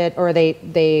arrested, or they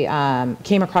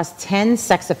came across 10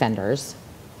 sex offenders,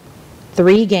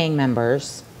 3 gang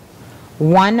members,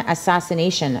 1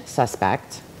 assassination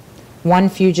suspect, 1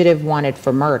 fugitive wanted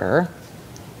for murder,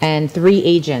 and 3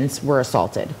 agents were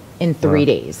assaulted in 3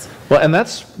 days. Well, and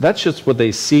that's just what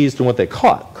they seized and what they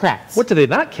caught. Correct. What did they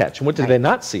not catch and what did they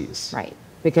not seize? Right.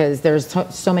 Because there's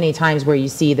so many times where you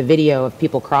see the video of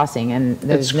people crossing and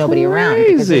there's nobody around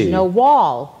because there's no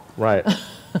wall. Right.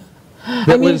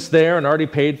 That was there and already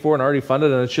paid for and already funded,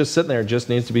 and it's just sitting there. It just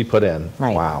needs to be put in.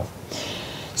 Right. Wow.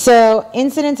 So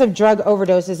incidents of drug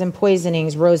overdoses and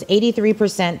poisonings rose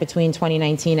 83% between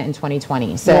 2019 and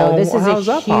 2020. So this is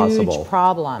a huge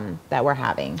problem that we're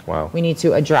having. Wow. We need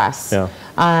to address. Yeah.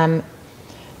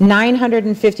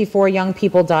 954 young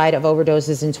people died of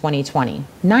overdoses in 2020.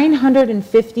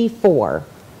 954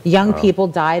 young people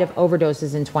died of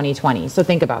overdoses in 2020. So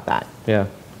think about that. Yeah.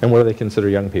 And what do they consider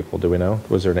young people? Do we know?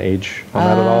 Was there an age on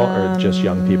that at all, or just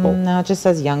young people? No, it just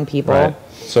says young people. Right.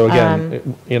 So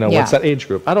again, what's that age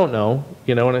group? I don't know.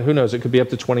 And who knows? It could be up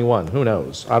to 21. Who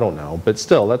knows? I don't know. But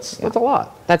still, that's a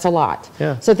lot. That's a lot.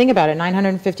 Yeah. So think about it.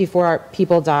 954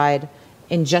 people died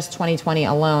in just 2020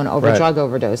 alone over drug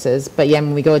overdoses. But yet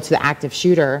when we go to the active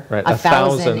shooter,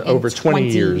 1,000 over 20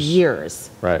 years.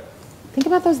 Right. Think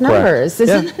about those numbers.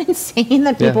 Isn't that insane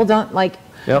that people don't go?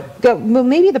 Well,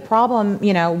 maybe the problem,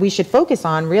 we should focus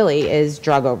on really is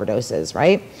drug overdoses,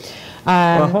 right?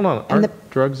 Well, hold on. Aren't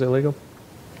drugs illegal?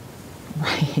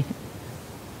 Right.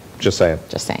 Just saying.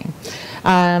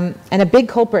 And a big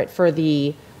culprit for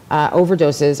the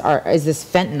overdoses is this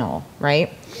fentanyl,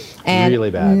 right? And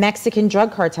really bad. Mexican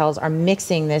drug cartels are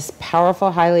mixing this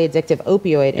powerful, highly addictive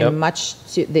opioid in much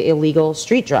to the illegal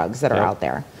street drugs that are out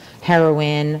there.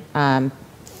 Heroin,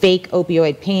 fake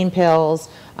opioid pain pills,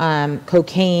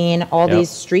 cocaine, all these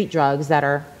street drugs that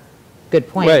are, good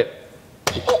point. Wait.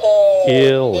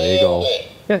 Illegal.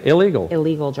 Yeah, illegal.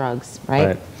 Illegal drugs,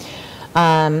 right?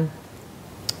 I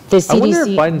wonder if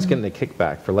Biden's getting a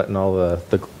kickback for letting all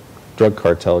the drug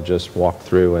cartel just walk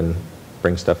through and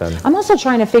bring stuff in. I'm also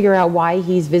trying to figure out why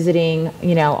he's visiting,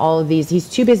 all of these. He's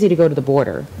too busy to go to the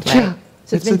border, right? Yeah.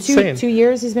 So it's been two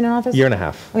years he's been in office? Year and a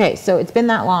half. Okay, so it's been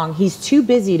that long. He's too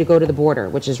busy to go to the border,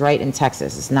 which is right in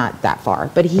Texas. It's not that far.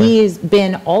 But he's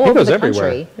been all over the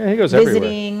country. Yeah, he goes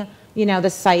visiting, the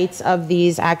sites of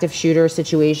these active shooter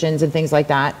situations and things like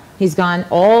that. He's gone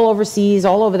all overseas,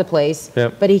 all over the place.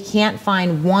 Yep. But he can't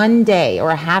find one day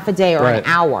or a half a day or an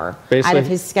hour out of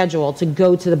his schedule to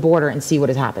go to the border and see what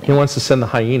is happening. He wants to send the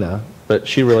hyena, but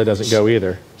she really doesn't go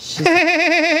either.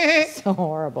 She's so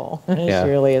horrible. She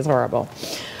really is horrible.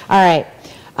 All right.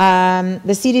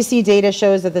 The CDC data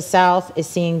shows that the South is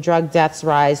seeing drug deaths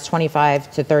rise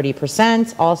 25 to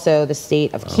 30%. Also, the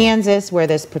state of Kansas, where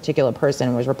this particular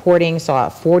person was reporting, saw a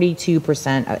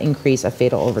 42% increase of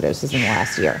fatal overdoses in the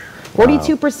last year.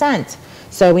 42%.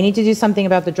 So we need to do something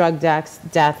about the drug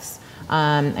deaths,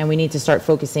 and we need to start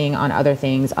focusing on other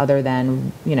things other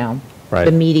than, you know,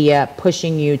 the media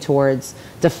pushing you towards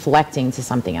deflecting to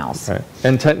something else. Right.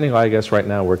 And technically, I guess right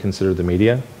now we're considered the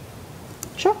media.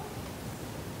 Sure.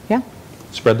 Yeah.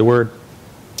 Spread the word.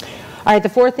 All right, the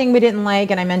fourth thing we didn't like,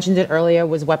 and I mentioned it earlier,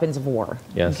 was weapons of war.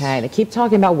 Yes. Okay, they keep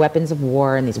talking about weapons of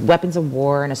war and these weapons of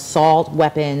war and assault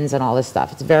weapons and all this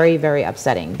stuff. It's very, very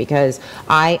upsetting because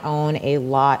I own a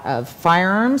lot of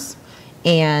firearms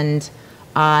and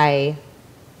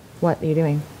what are you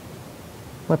doing?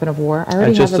 Weapon of war?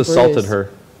 I just have a assaulted bruise.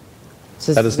 her.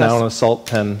 That is now an assault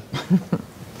pen.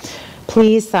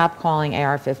 Please stop calling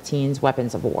AR-15s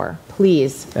weapons of war.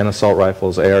 Please. And assault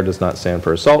rifles. AR does not stand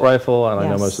for assault rifle, and I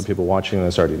know most of the people watching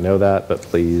this already know that, but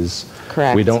please.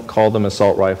 Correct. We don't call them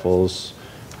assault rifles.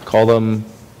 Call them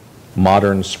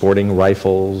modern sporting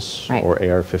rifles or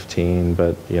AR-15,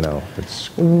 but, you know, it's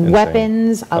insane.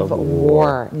 Weapons of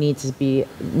war need to be,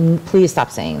 please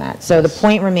stop saying that. So the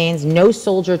point remains, no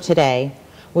soldier today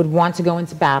would want to go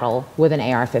into battle with an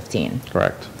AR-15.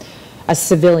 Correct. A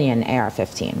civilian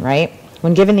AR-15, right?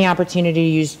 When given the opportunity to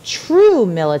use true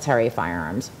military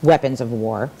firearms, weapons of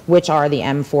war, which are the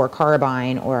M4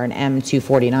 carbine or an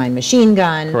M249 machine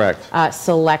gun. Correct.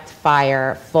 Select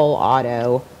fire, full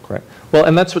auto. Correct. Well,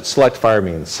 and that's what select fire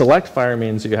means. Select fire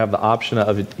means that you have the option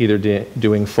of either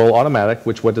doing full automatic,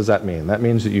 which what does that mean? That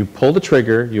means that you pull the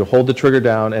trigger, you hold the trigger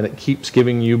down, and it keeps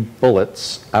giving you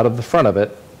bullets out of the front of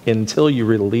it until you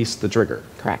release the trigger.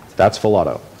 Correct. That's full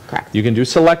auto. Correct. You can do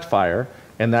select fire,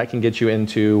 and that can get you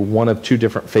into one of two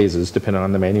different phases depending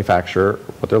on the manufacturer,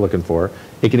 what they're looking for.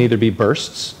 It can either be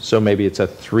bursts, so maybe it's a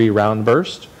 3-round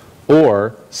burst,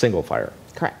 or single fire.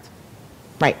 Correct.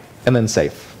 Right. And then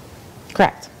safe.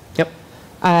 Correct. Yep.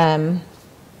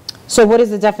 So what is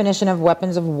the definition of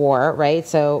weapons of war, right?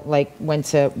 So like went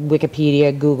to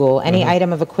Wikipedia, Google, any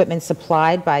item of equipment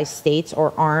supplied by states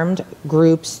or armed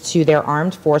groups to their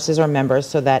armed forces or members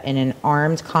so that in an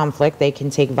armed conflict they can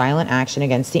take violent action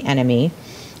against the enemy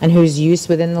and whose use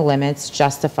within the limits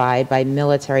justified by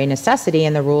military necessity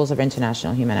and the rules of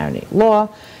international humanitarian law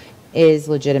is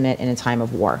legitimate in a time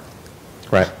of war.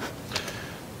 Right.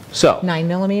 So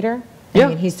 9mm? Yeah. I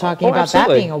mean, he's talking about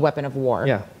absolutely. that being a weapon of war.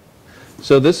 Yeah.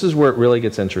 So this is where it really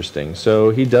gets interesting. So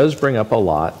he does bring up a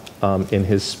lot in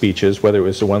his speeches, whether it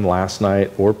was the one last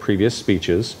night or previous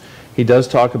speeches. He does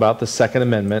talk about the Second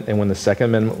Amendment, and when the Second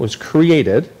Amendment was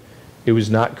created, it was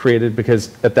not created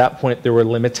because at that point there were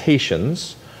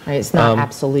limitations. Right, it's not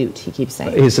absolute, he keeps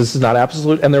saying. He says it's not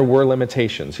absolute, and there were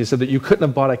limitations. He said that you couldn't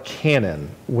have bought a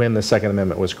cannon when the Second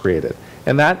Amendment was created.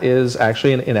 And that is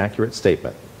actually an inaccurate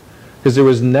statement because there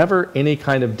was never any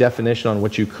kind of definition on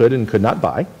what you could and could not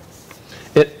buy.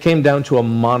 It came down to a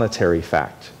monetary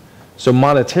fact. So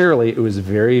monetarily, it was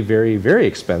very, very, very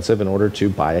expensive in order to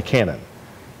buy a cannon.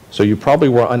 So you probably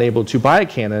were unable to buy a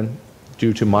cannon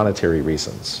due to monetary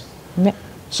reasons. Yeah.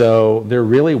 So there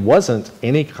really wasn't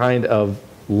any kind of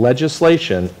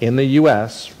legislation in the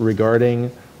U.S.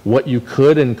 regarding what you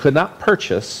could and could not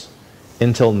purchase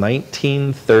until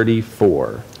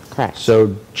 1934. Correct.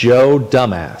 So Joe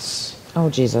Dumbass. Oh,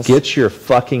 Jesus. Get your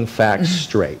fucking facts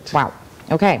straight. Wow.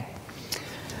 Okay.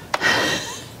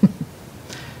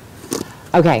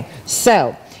 Okay,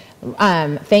 so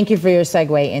thank you for your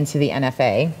segue into the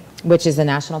NFA, which is the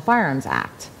National Firearms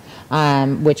Act,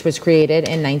 which was created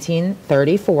in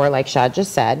 1934, like Shad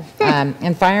just said.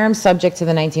 And firearms subject to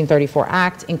the 1934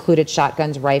 Act included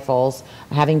shotguns, rifles,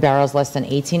 having barrels less than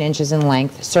 18 inches in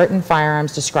length, certain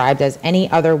firearms described as any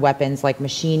other weapons like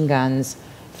machine guns,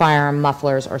 firearm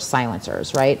mufflers, or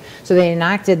silencers, right? So they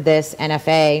enacted this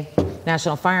NFA,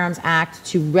 National Firearms Act,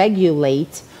 to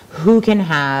regulate who can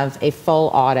have a full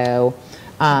auto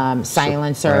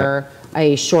silencer,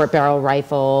 a short barrel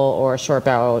rifle, or a short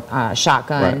barrel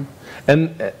shotgun.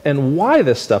 Right. And why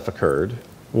this stuff occurred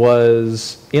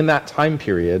was in that time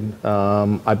period,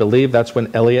 I believe that's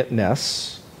when Elliot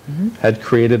Ness had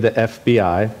created the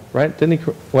FBI, right? Didn't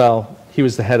he? Well, he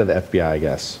was the head of the FBI, I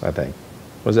guess, I think.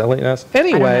 Was it Elliot Ness?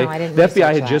 Anyway, the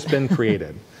FBI had just been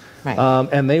created. Right.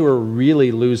 And they were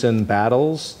really losing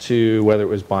battles to whether it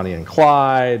was Bonnie and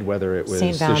Clyde, whether it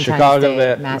was the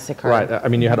Chicago massacre. Right. I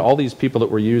mean, you had all these people that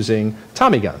were using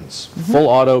Tommy guns, full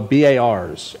auto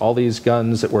BARs, all these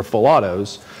guns that were full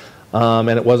autos, and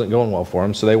it wasn't going well for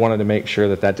them. So they wanted to make sure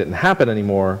that that didn't happen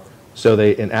anymore. So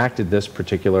they enacted this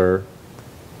particular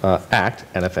act,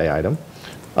 NFA item.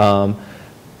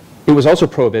 it was also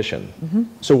prohibition.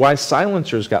 So why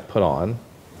silencers got put on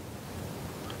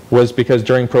was because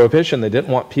during prohibition, they didn't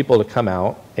want people to come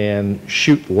out and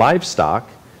shoot livestock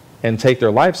and take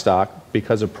their livestock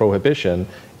because of prohibition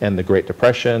and the Great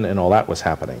Depression and all that was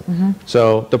happening.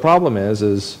 So the problem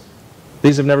is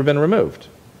these have never been removed.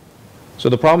 So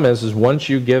the problem is once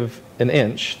you give an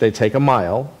inch, they take a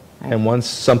mile, and once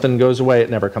something goes away, it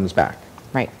never comes back.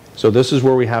 Right. So this is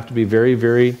where we have to be very,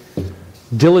 very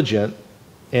diligent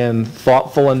and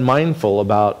thoughtful and mindful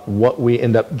about what we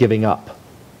end up giving up.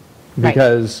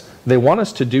 Because they want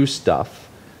us to do stuff,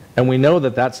 and we know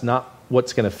that that's not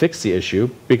what's going to fix the issue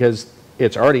because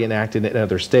it's already enacted in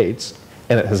other states,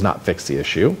 and it has not fixed the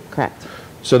issue. Correct.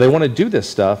 So they want to do this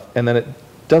stuff, and then it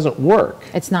doesn't work.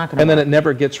 It's not going to work. And then it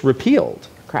never gets repealed.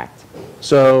 Correct.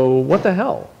 So what the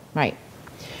hell? Right.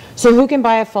 So who can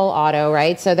buy a full auto,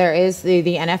 right? So there is the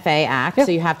NFA Act,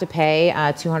 so you have to pay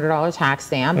a $200 tax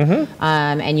stamp,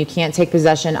 and you can't take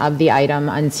possession of the item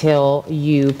until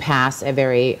you pass a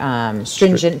very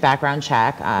stringent background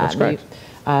check. That's correct.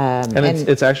 And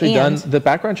it's actually done, the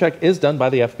background check is done by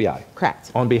the FBI.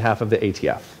 Correct. On behalf of the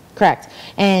ATF. Correct.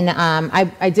 And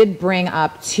I did bring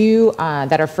up two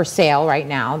that are for sale right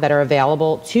now that are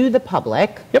available to the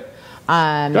public. Yep.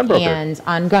 Gunbroker. And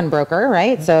on Gunbroker,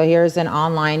 right? So here's an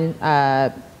online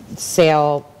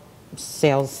sales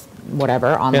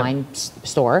whatever online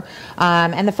store.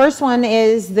 And the first one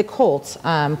is the Colt.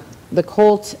 The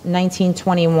Colt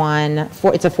 1921.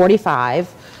 It's a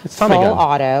 45 it's full gun.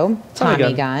 Auto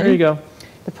Tommy gun. There you go.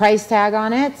 The price tag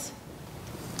on it.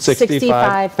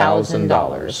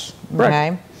 $65,000.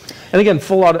 Okay. And again,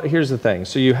 full auto, here's the thing.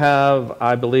 So you have,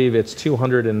 I believe it's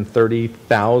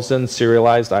 230,000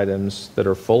 serialized items that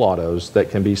are full autos that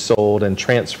can be sold and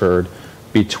transferred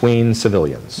between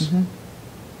civilians.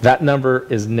 That number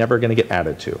is never going to get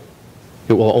added to.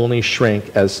 It will only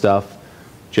shrink as stuff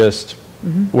just,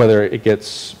 whether it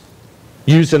gets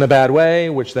used in a bad way,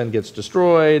 which then gets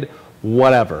destroyed,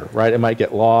 whatever, right? It might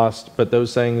get lost, but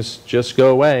those things just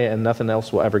go away and nothing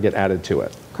else will ever get added to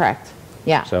it. Correct.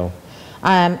 Yeah. So.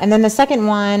 And then the second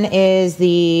one is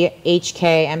the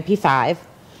HK MP5,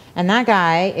 and that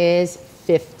guy is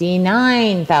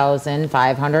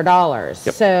 $59,500.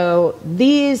 Yep. So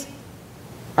these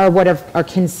are what are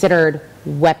considered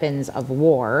weapons of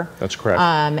war. That's correct.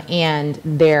 And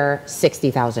they're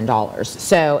 $60,000.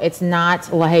 So it's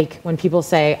not like when people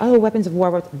say, "Oh, weapons of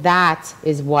war," that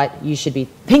is what you should be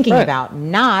thinking about,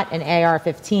 not an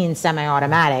AR-15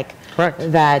 semi-automatic.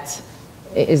 Correct. That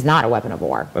is not a weapon of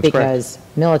war. That's because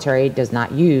military does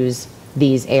not use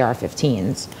these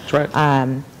AR-15s. That's right.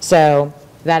 So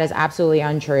that is absolutely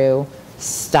untrue.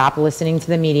 Stop listening to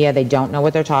the media. They don't know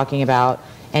what they're talking about.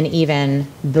 And even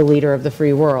the leader of the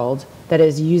free world that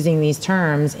is using these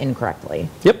terms incorrectly.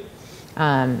 Yep.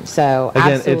 So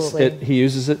again, absolutely. he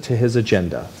uses it to his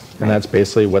agenda. And that's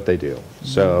basically what they do.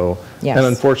 So, yes. And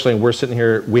unfortunately, we're sitting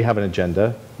here, we have an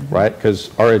agenda, right?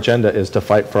 Because our agenda is to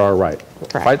fight for our right.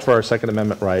 Correct. Fight for our Second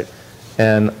Amendment right.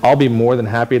 And I'll be more than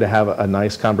happy to have a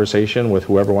nice conversation with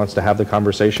whoever wants to have the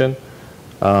conversation.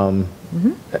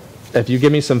 If you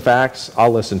give me some facts,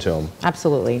 I'll listen to them.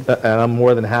 Absolutely. And I'm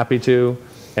more than happy to.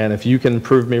 And if you can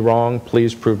prove me wrong,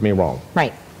 please prove me wrong.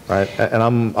 Right. Right. And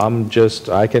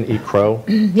I can eat crow.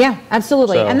 Yeah,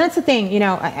 absolutely. So. And that's the thing,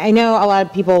 I know a lot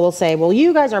of people will say, well,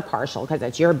 you guys are partial because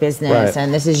it's your business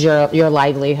and this is your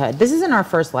livelihood. This isn't our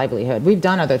first livelihood. We've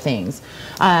done other things.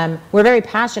 We're very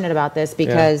passionate about this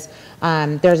because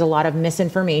there's a lot of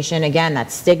misinformation. Again,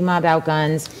 that stigma about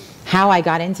guns. How I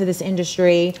got into this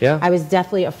industry. Yeah. I was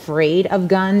definitely afraid of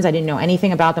guns. I didn't know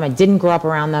anything about them. I didn't grow up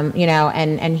around them,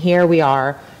 and here we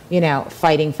are,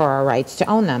 fighting for our rights to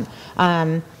own them.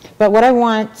 But what I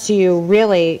want to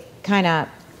really kind of,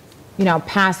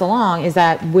 pass along is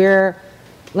that we're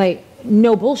like,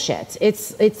 no bullshit.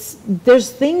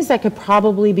 There's things that could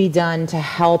probably be done to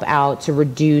help out to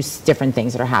reduce different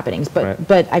things that are happening.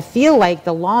 But I feel like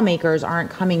the lawmakers aren't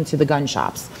coming to the gun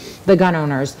shops, the gun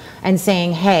owners, and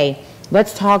saying, hey,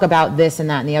 let's talk about this and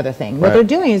that and the other thing. What they're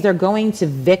doing is they're going to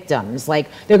victims, like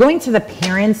they're going to the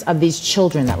parents of these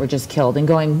children that were just killed and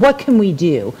going, what can we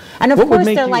do? And of course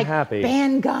they're like,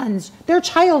 ban guns. Their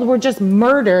child were just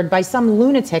murdered by some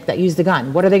lunatic that used a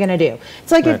gun. What are they going to do?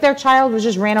 It's like if their child was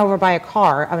just ran over by a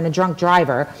car and a drunk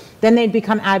driver then they'd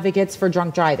become advocates for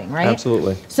drunk driving, right?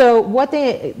 Absolutely. So what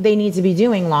they need to be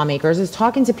doing, lawmakers, is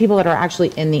talking to people that are actually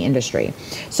in the industry.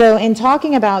 So in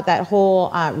talking about that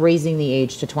whole raising the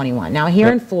age to 21. Now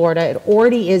here in Florida, it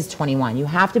already is 21. You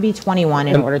have to be 21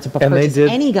 in order to purchase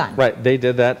any gun. Right. They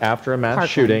did that after a mass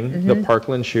shooting, the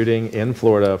Parkland shooting in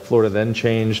Florida. Florida then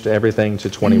changed everything to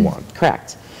 21.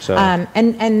 Correct. So,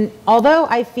 and although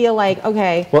I feel like,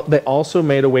 okay. Well, they also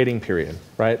made a waiting period,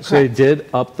 right? So they did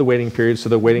up the waiting period. So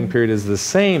the waiting period is the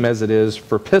same as it is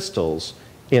for pistols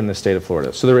in the state of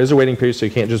Florida. So there is a waiting period, so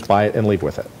you can't just buy it and leave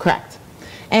with it. Correct.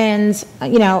 And,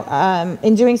 you know,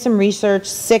 in doing some research,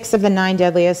 6 of the 9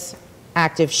 deadliest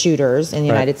active shooters in the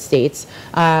United States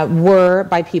were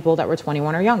by people that were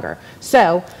 21 or younger.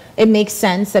 So it makes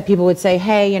sense that people would say,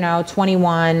 hey, you know,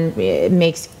 21, it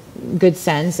makes good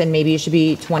sense, and maybe you should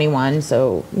be 21.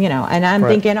 So, you know, and I'm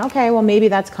thinking, okay, well, maybe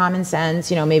that's common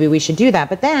sense. You know, maybe we should do that.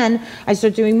 But then I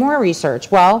start doing more research.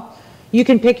 Well, you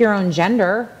can pick your own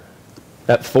gender.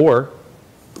 At 4,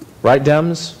 right,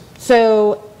 Dems?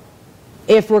 So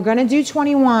if we're going to do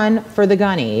 21 for the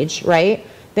gun age, right,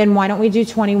 then why don't we do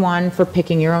 21 for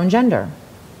picking your own gender?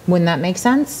 Wouldn't that make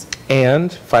sense?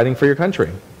 And fighting for your country.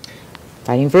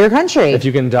 Fighting for your country. If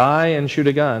you can die and shoot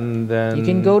a gun, then you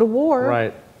can go to war.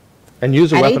 Right. And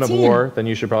use a weapon 18. of war, then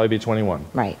you should probably be 21.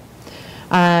 Right.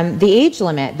 The age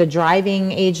limit, the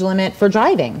driving age limit for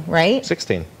driving, right?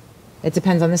 16. It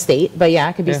depends on the state, but yeah,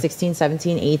 it could be 16,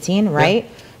 17, 18, right?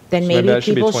 Then So maybe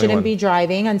should be people 21. shouldn't be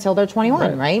driving until they're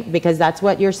 21, right? Because that's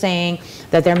what you're saying,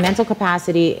 that their mental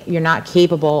capacity, you're not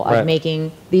capable of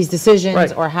making these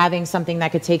decisions or having something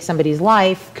that could take somebody's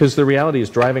life. Because the reality is,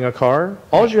 driving a car,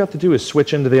 all you have to do is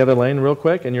switch into the other lane real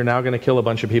quick, and you're now going to kill a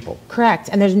bunch of people. Correct.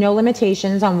 And there's no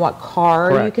limitations on what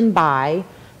car you can buy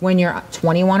when you're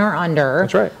 21 or under.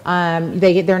 That's right.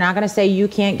 They're not going to say you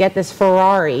can't get this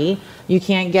Ferrari, you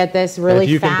can't get this really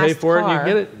fast car. If you can pay for it and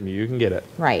you get it, you can get it.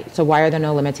 Right. So why are there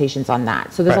no limitations on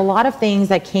that? So there's a lot of things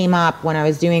that came up when I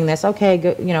was doing this. Okay,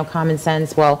 good, you know, common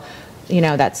sense. Well, you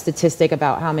know, that statistic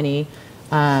about how many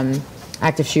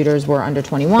active shooters were under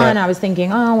 21. I was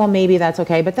thinking, oh, well, maybe that's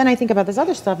okay. But then I think about this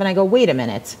other stuff and I go, wait a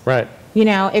minute. Right. You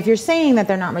know, if you're saying that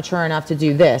they're not mature enough to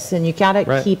do this, then you got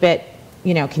to keep it,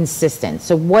 you know, consistent.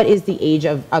 So what is the age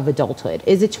of adulthood?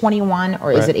 Is it 21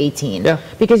 or is it 18? Yeah.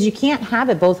 Because you can't have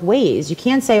it both ways. You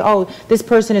can't say, oh, this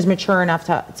person is mature enough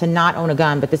to not own a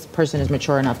gun, but this person is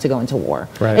mature enough to go into war.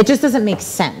 Right. It just doesn't make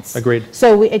sense. Agreed.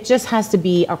 So it just has to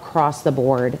be across the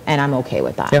board, and I'm okay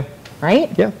with that. Yeah. Right?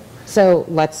 Yeah. So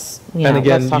let's, you know, and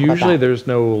again, let's talk usually about that. there's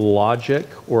no logic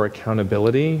or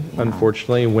accountability,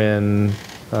 unfortunately, when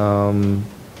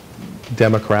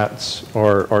Democrats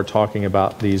are talking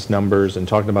about these numbers and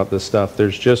talking about this stuff.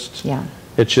 There's just,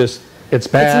 it's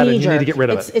bad, and you need to get rid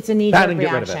of it. It's a knee-jerk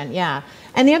reaction, yeah.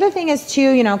 And the other thing is,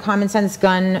 too, you know, common sense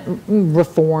gun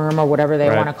reform or whatever they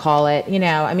want to call it. You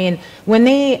know, I mean, when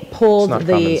they pulled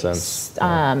the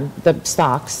bump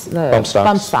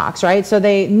stocks, right? So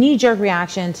the knee-jerk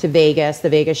reaction to Vegas, the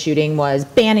Vegas shooting, was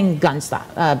banning bump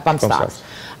stocks.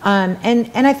 And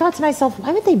I thought to myself,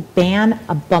 why would they ban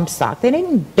a bump stock? They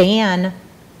didn't ban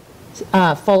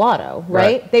full auto,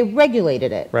 right? They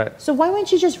regulated it. Right. So why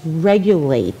wouldn't you just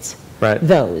regulate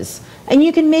those? And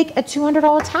you can make a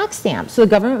 $200 tax stamp. So the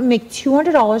government would make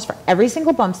 $200 for every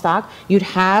single bump stock. You'd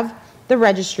have the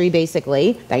registry,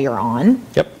 basically, that you're on.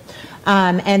 Yep.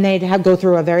 And they'd go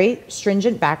through a very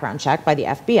stringent background check by the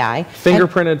FBI.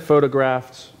 Fingerprinted,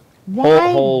 photographed,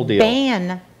 whole deal.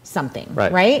 Ban something,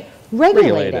 right?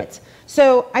 Regulate it.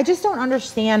 So I just don't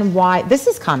understand why. This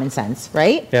is common sense,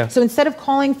 right? Yeah. So instead of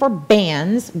calling for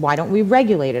bans, why don't we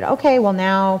regulate it? Okay, well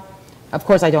now, of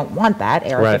course, I don't want that,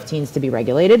 AR-15s to be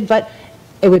regulated, but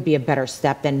it would be a better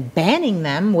step than banning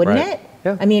them, wouldn't it?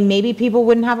 Yeah. I mean, maybe people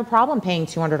wouldn't have a problem paying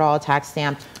 $200 tax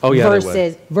stamp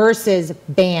versus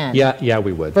ban. Yeah,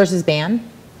 we would. Versus ban?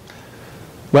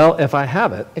 Well, if I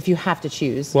have it. If you have to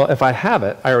choose. Well, if I have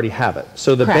it, I already have it.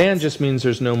 So the ban just means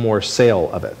there's no more sale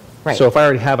of it. Right. So if I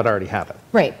already have it, I already have it.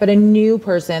 Right, but a new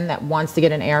person that wants to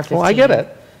get an AR-15. Well, I get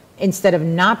it. Instead of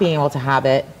not being able to have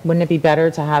it, wouldn't it be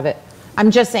better to have it? I'm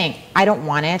just saying, I don't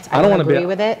want it. I don't agree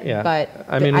with it. Yeah. But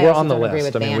I mean, we're on the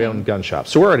list. I mean, we own gun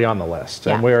shops, so we're already on the list,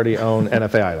 and we already own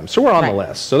NFA items, so we're on the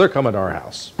list. So they're coming to our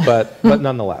house, but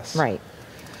nonetheless. Right.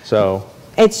 So.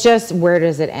 It's just, where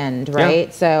does it end, right?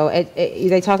 Yeah. So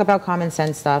they talk about common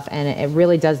sense stuff, and it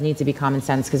really does need to be common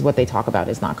sense, because what they talk about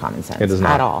is not common sense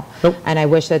at all. Nope. And I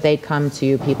wish that they'd come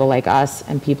to people like us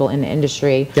and people in the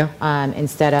industry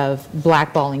instead of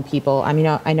blackballing people. I mean,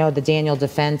 I know the Daniel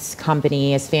Defense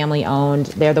Company is family owned.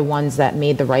 They're the ones that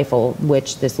made the rifle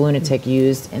which this lunatic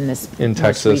used in this most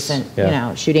Texas,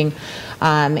 recent shooting.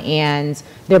 And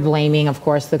They're blaming, of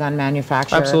course, the gun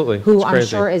manufacturer, Absolutely. who It's I'm crazy.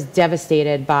 sure is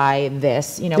devastated by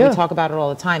this. You know, Yeah. we talk about it all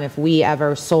the time. If we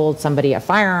ever sold somebody a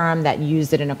firearm that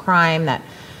used it in a crime that,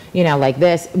 you know, like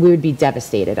this, we would be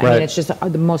devastated. I Right. mean, it's just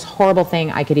the most horrible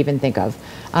thing I could even think of.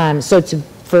 So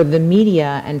for the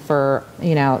media and for,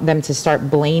 you know, them to start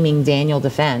blaming Daniel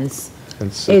Defense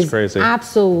It's is crazy.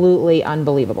 absolutely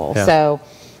unbelievable. Yeah. So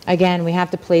again, we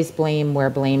have to place blame where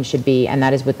blame should be, and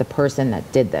that is with the person that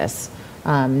did this.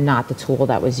 Not the tool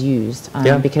that was used,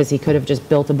 Yeah. because he could have just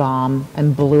built a bomb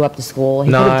and blew up the school.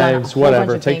 He could have done a Knives, whole bunch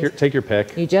whatever. of things. Take your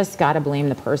pick. You just got to blame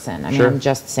the person. I mean, Sure. I'm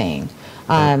just saying.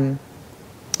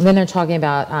 Then they're talking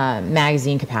about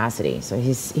magazine capacity. So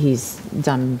he's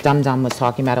Dum was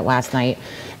talking about it last night,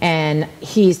 and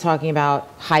he's talking about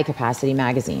high capacity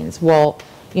magazines. Well,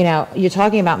 you know, you're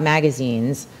talking about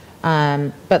magazines,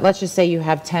 but let's just say you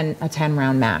have a 10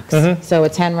 round max. So a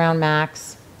 10 round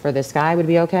max for this guy would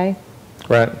be okay.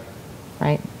 Right.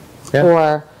 Right? Yeah.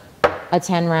 Or a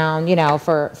 10 round, you know,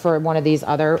 for one of these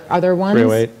other ones.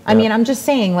 308, I yeah. mean, I'm just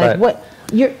saying, like,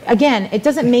 Right. again, it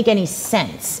doesn't make any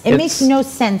sense. It makes no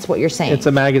sense what you're saying. It's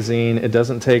a magazine. It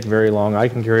doesn't take very long. I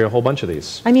can carry a whole bunch of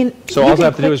these. I mean, So you all I can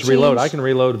have to do quick is reload. I change- can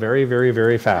reload very, very,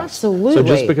 very fast. Absolutely. So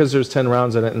just because there's 10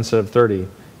 rounds in it instead of 30,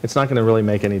 it's not going to really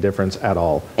make any difference at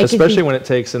all. It could Especially be- when it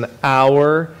takes an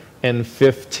hour and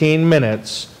 15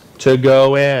 minutes to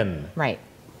go in. Right.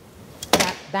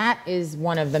 That is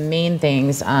one of the main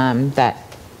things that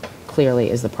clearly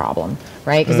is the problem,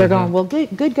 right? Because they're going, well,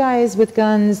 good guys with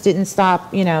guns didn't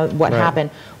stop, you know, what Right. happened.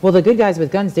 Well, the good guys with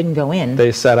guns didn't go in.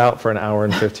 They sat out for an hour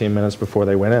and 15 minutes before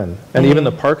they went in. And even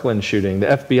the Parkland shooting, the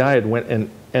FBI had went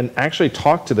and actually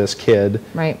talked to this kid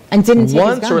Right. And didn't take his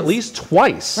once or guns. at least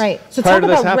twice Right. So prior talk to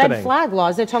this about happening. red flag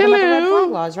laws. They're talking about the red Hello.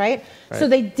 flag laws, right? So Right.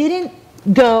 they didn't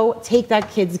go take that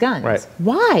kid's guns. Right.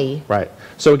 Why? Right.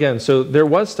 So again, so there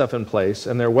was stuff in place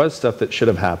and there was stuff that should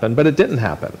have happened, but it didn't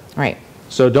happen. Right.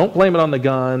 So don't blame it on the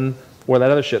gun or that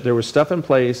other shit. There was stuff in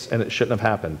place and it shouldn't have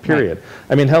happened, period.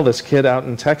 I mean, hell, this kid out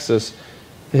in Texas,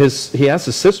 he asked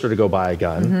his sister to go buy a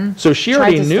gun. So she Tried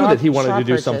already to knew straw- that he wanted straw to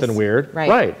do purchase. something weird.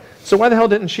 Right. So why the hell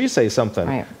didn't she say something?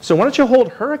 Right. So why don't you hold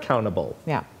her accountable?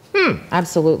 Yeah.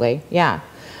 Absolutely. Yeah.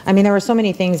 I mean, there were so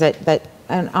many things that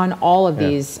on all of Yeah.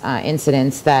 these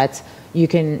incidents that you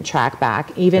can track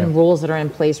back. Even Yeah. rules that are in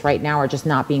place right now are just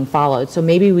not being followed. So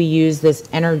maybe we use this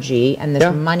energy and this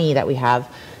Yeah. money that we have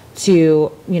to,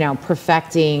 you know,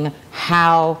 perfecting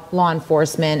how law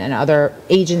enforcement and other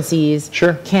agencies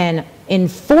Sure. can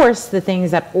enforce the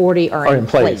things that already are in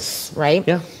place, right?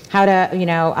 Yeah. How to, you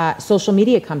know, social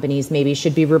media companies maybe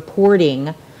should be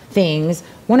reporting things.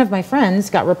 One of my friends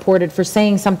got reported for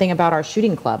saying something about our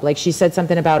shooting club. Like she said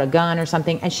something about a gun or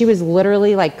something, and she was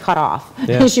literally like cut off.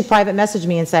 Yeah. She private messaged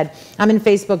me and said, I'm in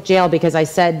Facebook jail because I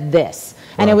said this.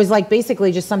 And it Wow. was like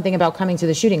basically just something about coming to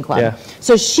the shooting club. Yeah.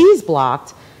 So she's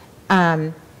blocked.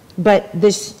 But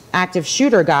this active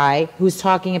shooter guy who's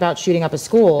talking about shooting up a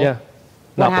school, Yeah.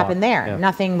 what Not happened blocked. there? Yeah.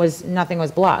 Nothing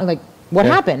was blocked. Like, what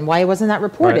Yeah. happened? Why wasn't that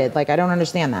reported? Right. Like, I don't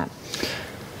understand that.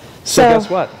 So guess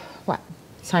what? What?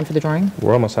 It's time for the drawing?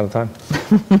 We're almost out of time.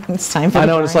 It's time for I the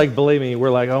know, drawing. and it's like, believe me,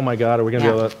 we're like, oh my God, are we going to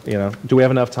Yeah. be able to, you know, do we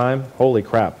have enough time? Holy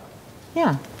crap.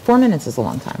 Yeah, 4 minutes is a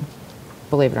long time,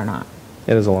 believe it or not.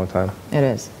 It is a long time. It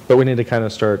is. But we need to kind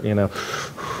of start, you know,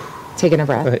 Taking a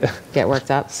breath, get worked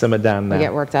up. simmer down now. We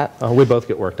get worked up. Oh, we both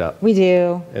get worked up. We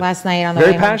do. It- Last night on the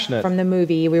very way home passionate. from the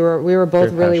movie, we were both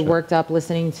Very really passionate. worked up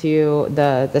listening to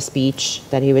the speech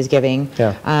that he was giving.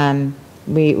 Yeah.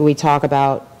 We talk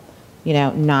about, you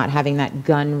know, not having that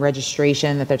gun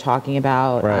registration that they're talking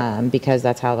about, Right. because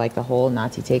that's how like the whole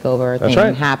Nazi takeover That's thing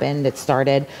right. happened. It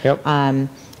started. Yep.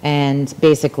 And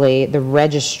basically, the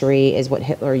registry is what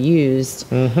Hitler used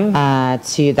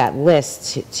to that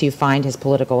list to find his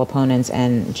political opponents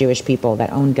and Jewish people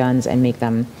that own guns and make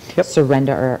them Yep.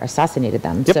 surrender or assassinated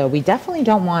them. Yep. So we definitely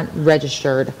don't want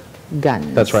registered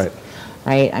guns. That's right.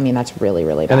 Right? I mean, that's really,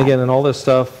 really bad. And again, and all this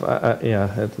stuff,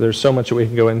 there's so much that we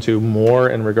can go into more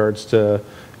in regards to,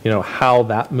 you know, how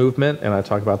that movement, and I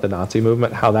talk about the Nazi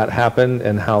movement, how that happened,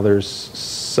 and how there's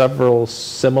several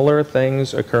similar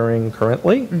things occurring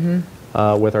currently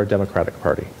with our Democratic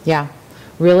Party. Yeah.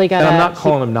 Really got to... And I'm not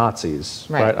calling them Nazis,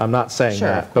 Right. right? I'm not saying Sure,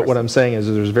 that. of But what course. I'm saying is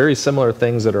that there's very similar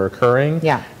things that are occurring,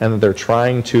 Yeah. and that they're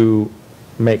trying to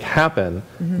make happen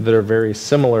that are very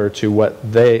similar to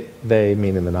what they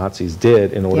meaning the Nazis,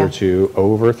 did in order Yeah. to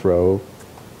overthrow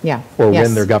Yeah. or Yes.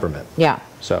 win their government. Yeah.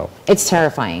 So, It's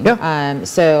terrifying. Yeah.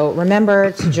 So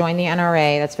remember to join the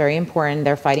NRA. That's very important.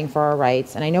 They're fighting for our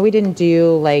rights. And I know we didn't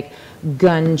do like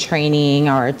gun training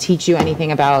or teach you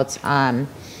anything about,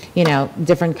 you know,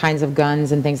 different kinds of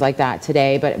guns and things like that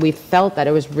today, but we felt that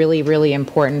it was really, really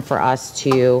important for us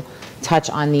to touch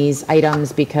on these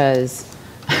items because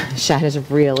Shad is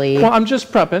really... Well, I'm just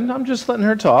prepping. I'm just letting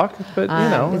her talk, but, you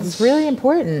know... It's really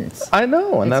important. I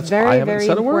know, and it's that's very, I haven't very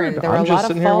said important. a word. There were I'm a just lot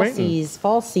sitting of here waiting.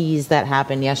 falsies that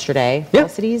happened yesterday. Yeah.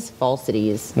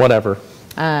 Falsities. Whatever.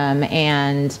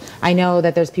 And I know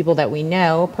that there's people that we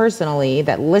know personally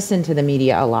that listen to the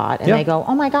media a lot, and they go,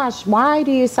 "Oh my gosh, why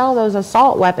do you sell those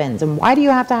assault weapons? And why do you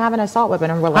have to have an assault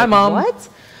weapon?" And we're like, "Hi, Mom." What?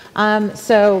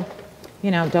 So, you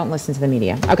know, don't listen to the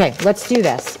media. Okay, let's do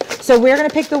this. So we're going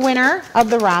to pick the winner of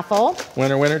the raffle.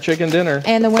 Winner, winner, chicken dinner.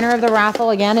 And the winner of the raffle,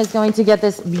 again, is going to get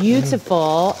this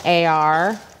beautiful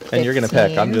AR. And you're going to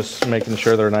pick. I'm just making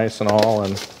sure they're nice and all.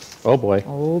 And oh boy.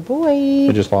 Oh boy.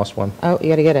 We just lost one. Oh, you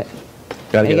got to get it.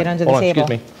 Got to get it under the table.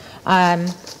 Excuse me. All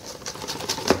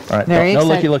right. No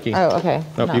looky. Oh, okay.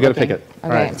 Nope, you got to pick it. Okay,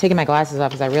 right. I'm taking my glasses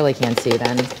off because I really can't see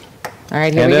then. All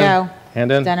right, here we go.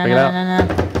 Hand in. Pick it out.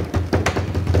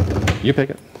 You pick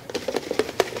it.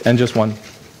 And just one.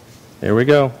 Here we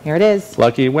go. Here it is.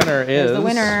 Lucky winner is... Here's the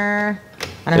winner.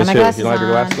 I don't have my glasses on. You don't have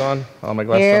your glasses on? I'll have my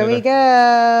glasses on. Here we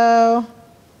go.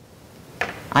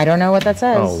 I don't know what that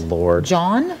says. Oh, Lord.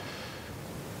 John?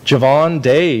 Javon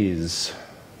Days.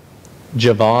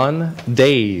 Javon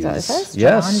Days. Is that what it says?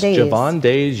 Yes, Javon Days. Javon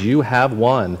Days, you have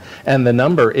won. And the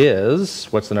number is...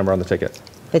 What's the number on the ticket?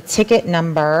 The ticket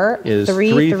number is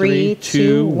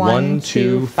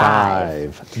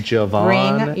 332125. Javon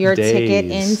Bring your Days.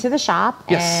 ticket into the shop,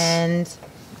 and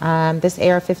this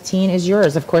AR-15 is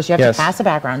yours. Of course, you have to pass a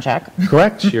background check.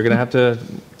 Correct. You're going to have to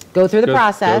go through the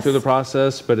process. Go through the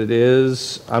process, but it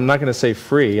is, I'm not going to say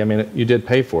free. I mean, you did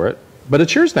pay for it, but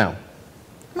it's yours now.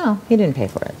 No, he didn't pay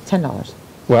for it. $10.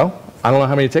 Well, I don't know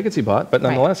how many tickets he bought, but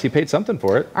nonetheless, he paid something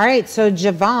for it. All right, so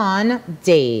Javon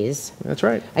Days. That's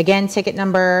right. Again, ticket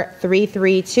number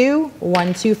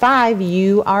 332125.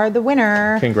 You are the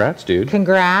winner. Congrats, dude.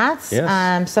 Congrats.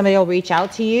 Yes. Somebody will reach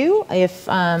out to you if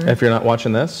you're not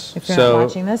watching this. If you're not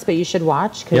watching this, but you should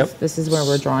watch because this is where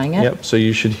we're drawing it. Yep. So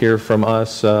you should hear from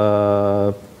us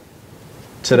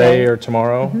today or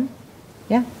tomorrow. Mm-hmm.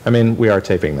 Yeah. I mean, we are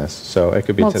taping this, so it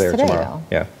could be today or tomorrow.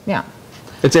 Though. Yeah. Yeah.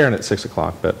 It's airing at 6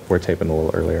 o'clock, but we're taping a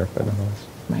little earlier. But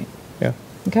right. Yeah.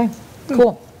 Okay.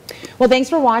 Cool. Well,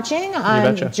 thanks for watching.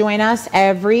 Join us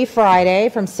every Friday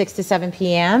from 6 to 7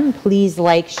 p.m. Please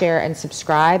like, share, and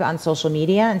subscribe on social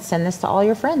media, and send this to all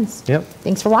your friends. Yep.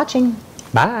 Thanks for watching.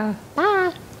 Bye. Bye.